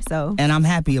you are, so. And I'm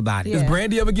happy about it. Does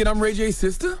Brandy ever get I'm Ray J's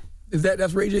sister?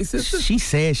 That's Ray J's sister? She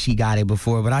said she got it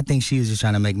before, but I think she was just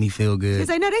trying to make me feel good. She's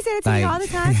like, no, they say it to me all the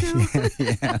time,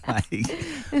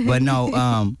 too. But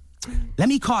no, let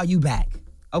me call you back,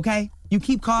 okay? You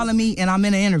keep calling me, and I'm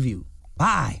in an interview.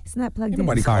 Bye. It's not plugged in.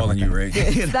 Nobody calling you, Ray.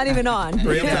 It's not even on.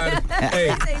 Ray, I'm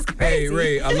tired. Hey,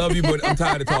 Ray, I love you, but I'm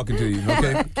tired of talking to you,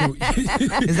 okay?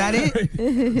 Is that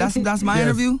it? That's my Yes.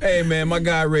 interview? Hey, man, my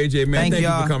guy Ray J, man. Thank you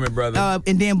y'all for coming, brother.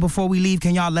 And then before we leave,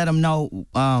 can y'all let them know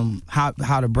how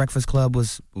the Breakfast Club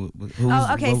was? Who was So who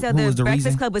was the Breakfast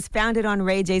reason? Club was founded on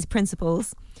Ray J's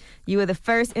principles. You were the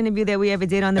first interview that we ever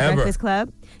did on the Ever. Breakfast Club.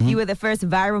 Mm-hmm. You were the first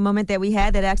viral moment that we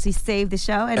had that actually saved the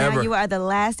show. And now Ever. you are the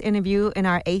last interview in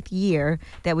our 8th year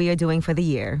that we are doing for the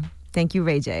year. Thank you,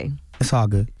 Ray J. It's all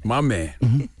good. My man,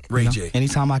 Ray J.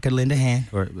 Anytime I can lend a hand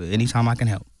or anytime I can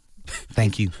help.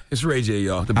 Thank you. It's Ray J,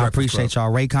 y'all. The I Breakfast appreciate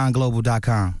Club. y'all.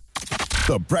 RayconGlobal.com.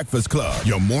 The Breakfast Club.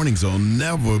 Your mornings will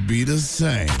never be the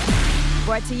same.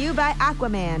 Brought to you by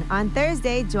Aquaman. On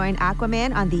Thursday, join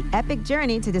Aquaman on the epic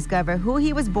journey to discover who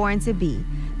he was born to be,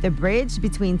 the bridge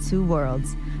between two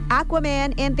worlds.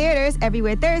 Aquaman in theaters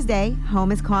everywhere Thursday.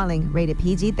 Home is calling. Rated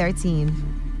PG-13.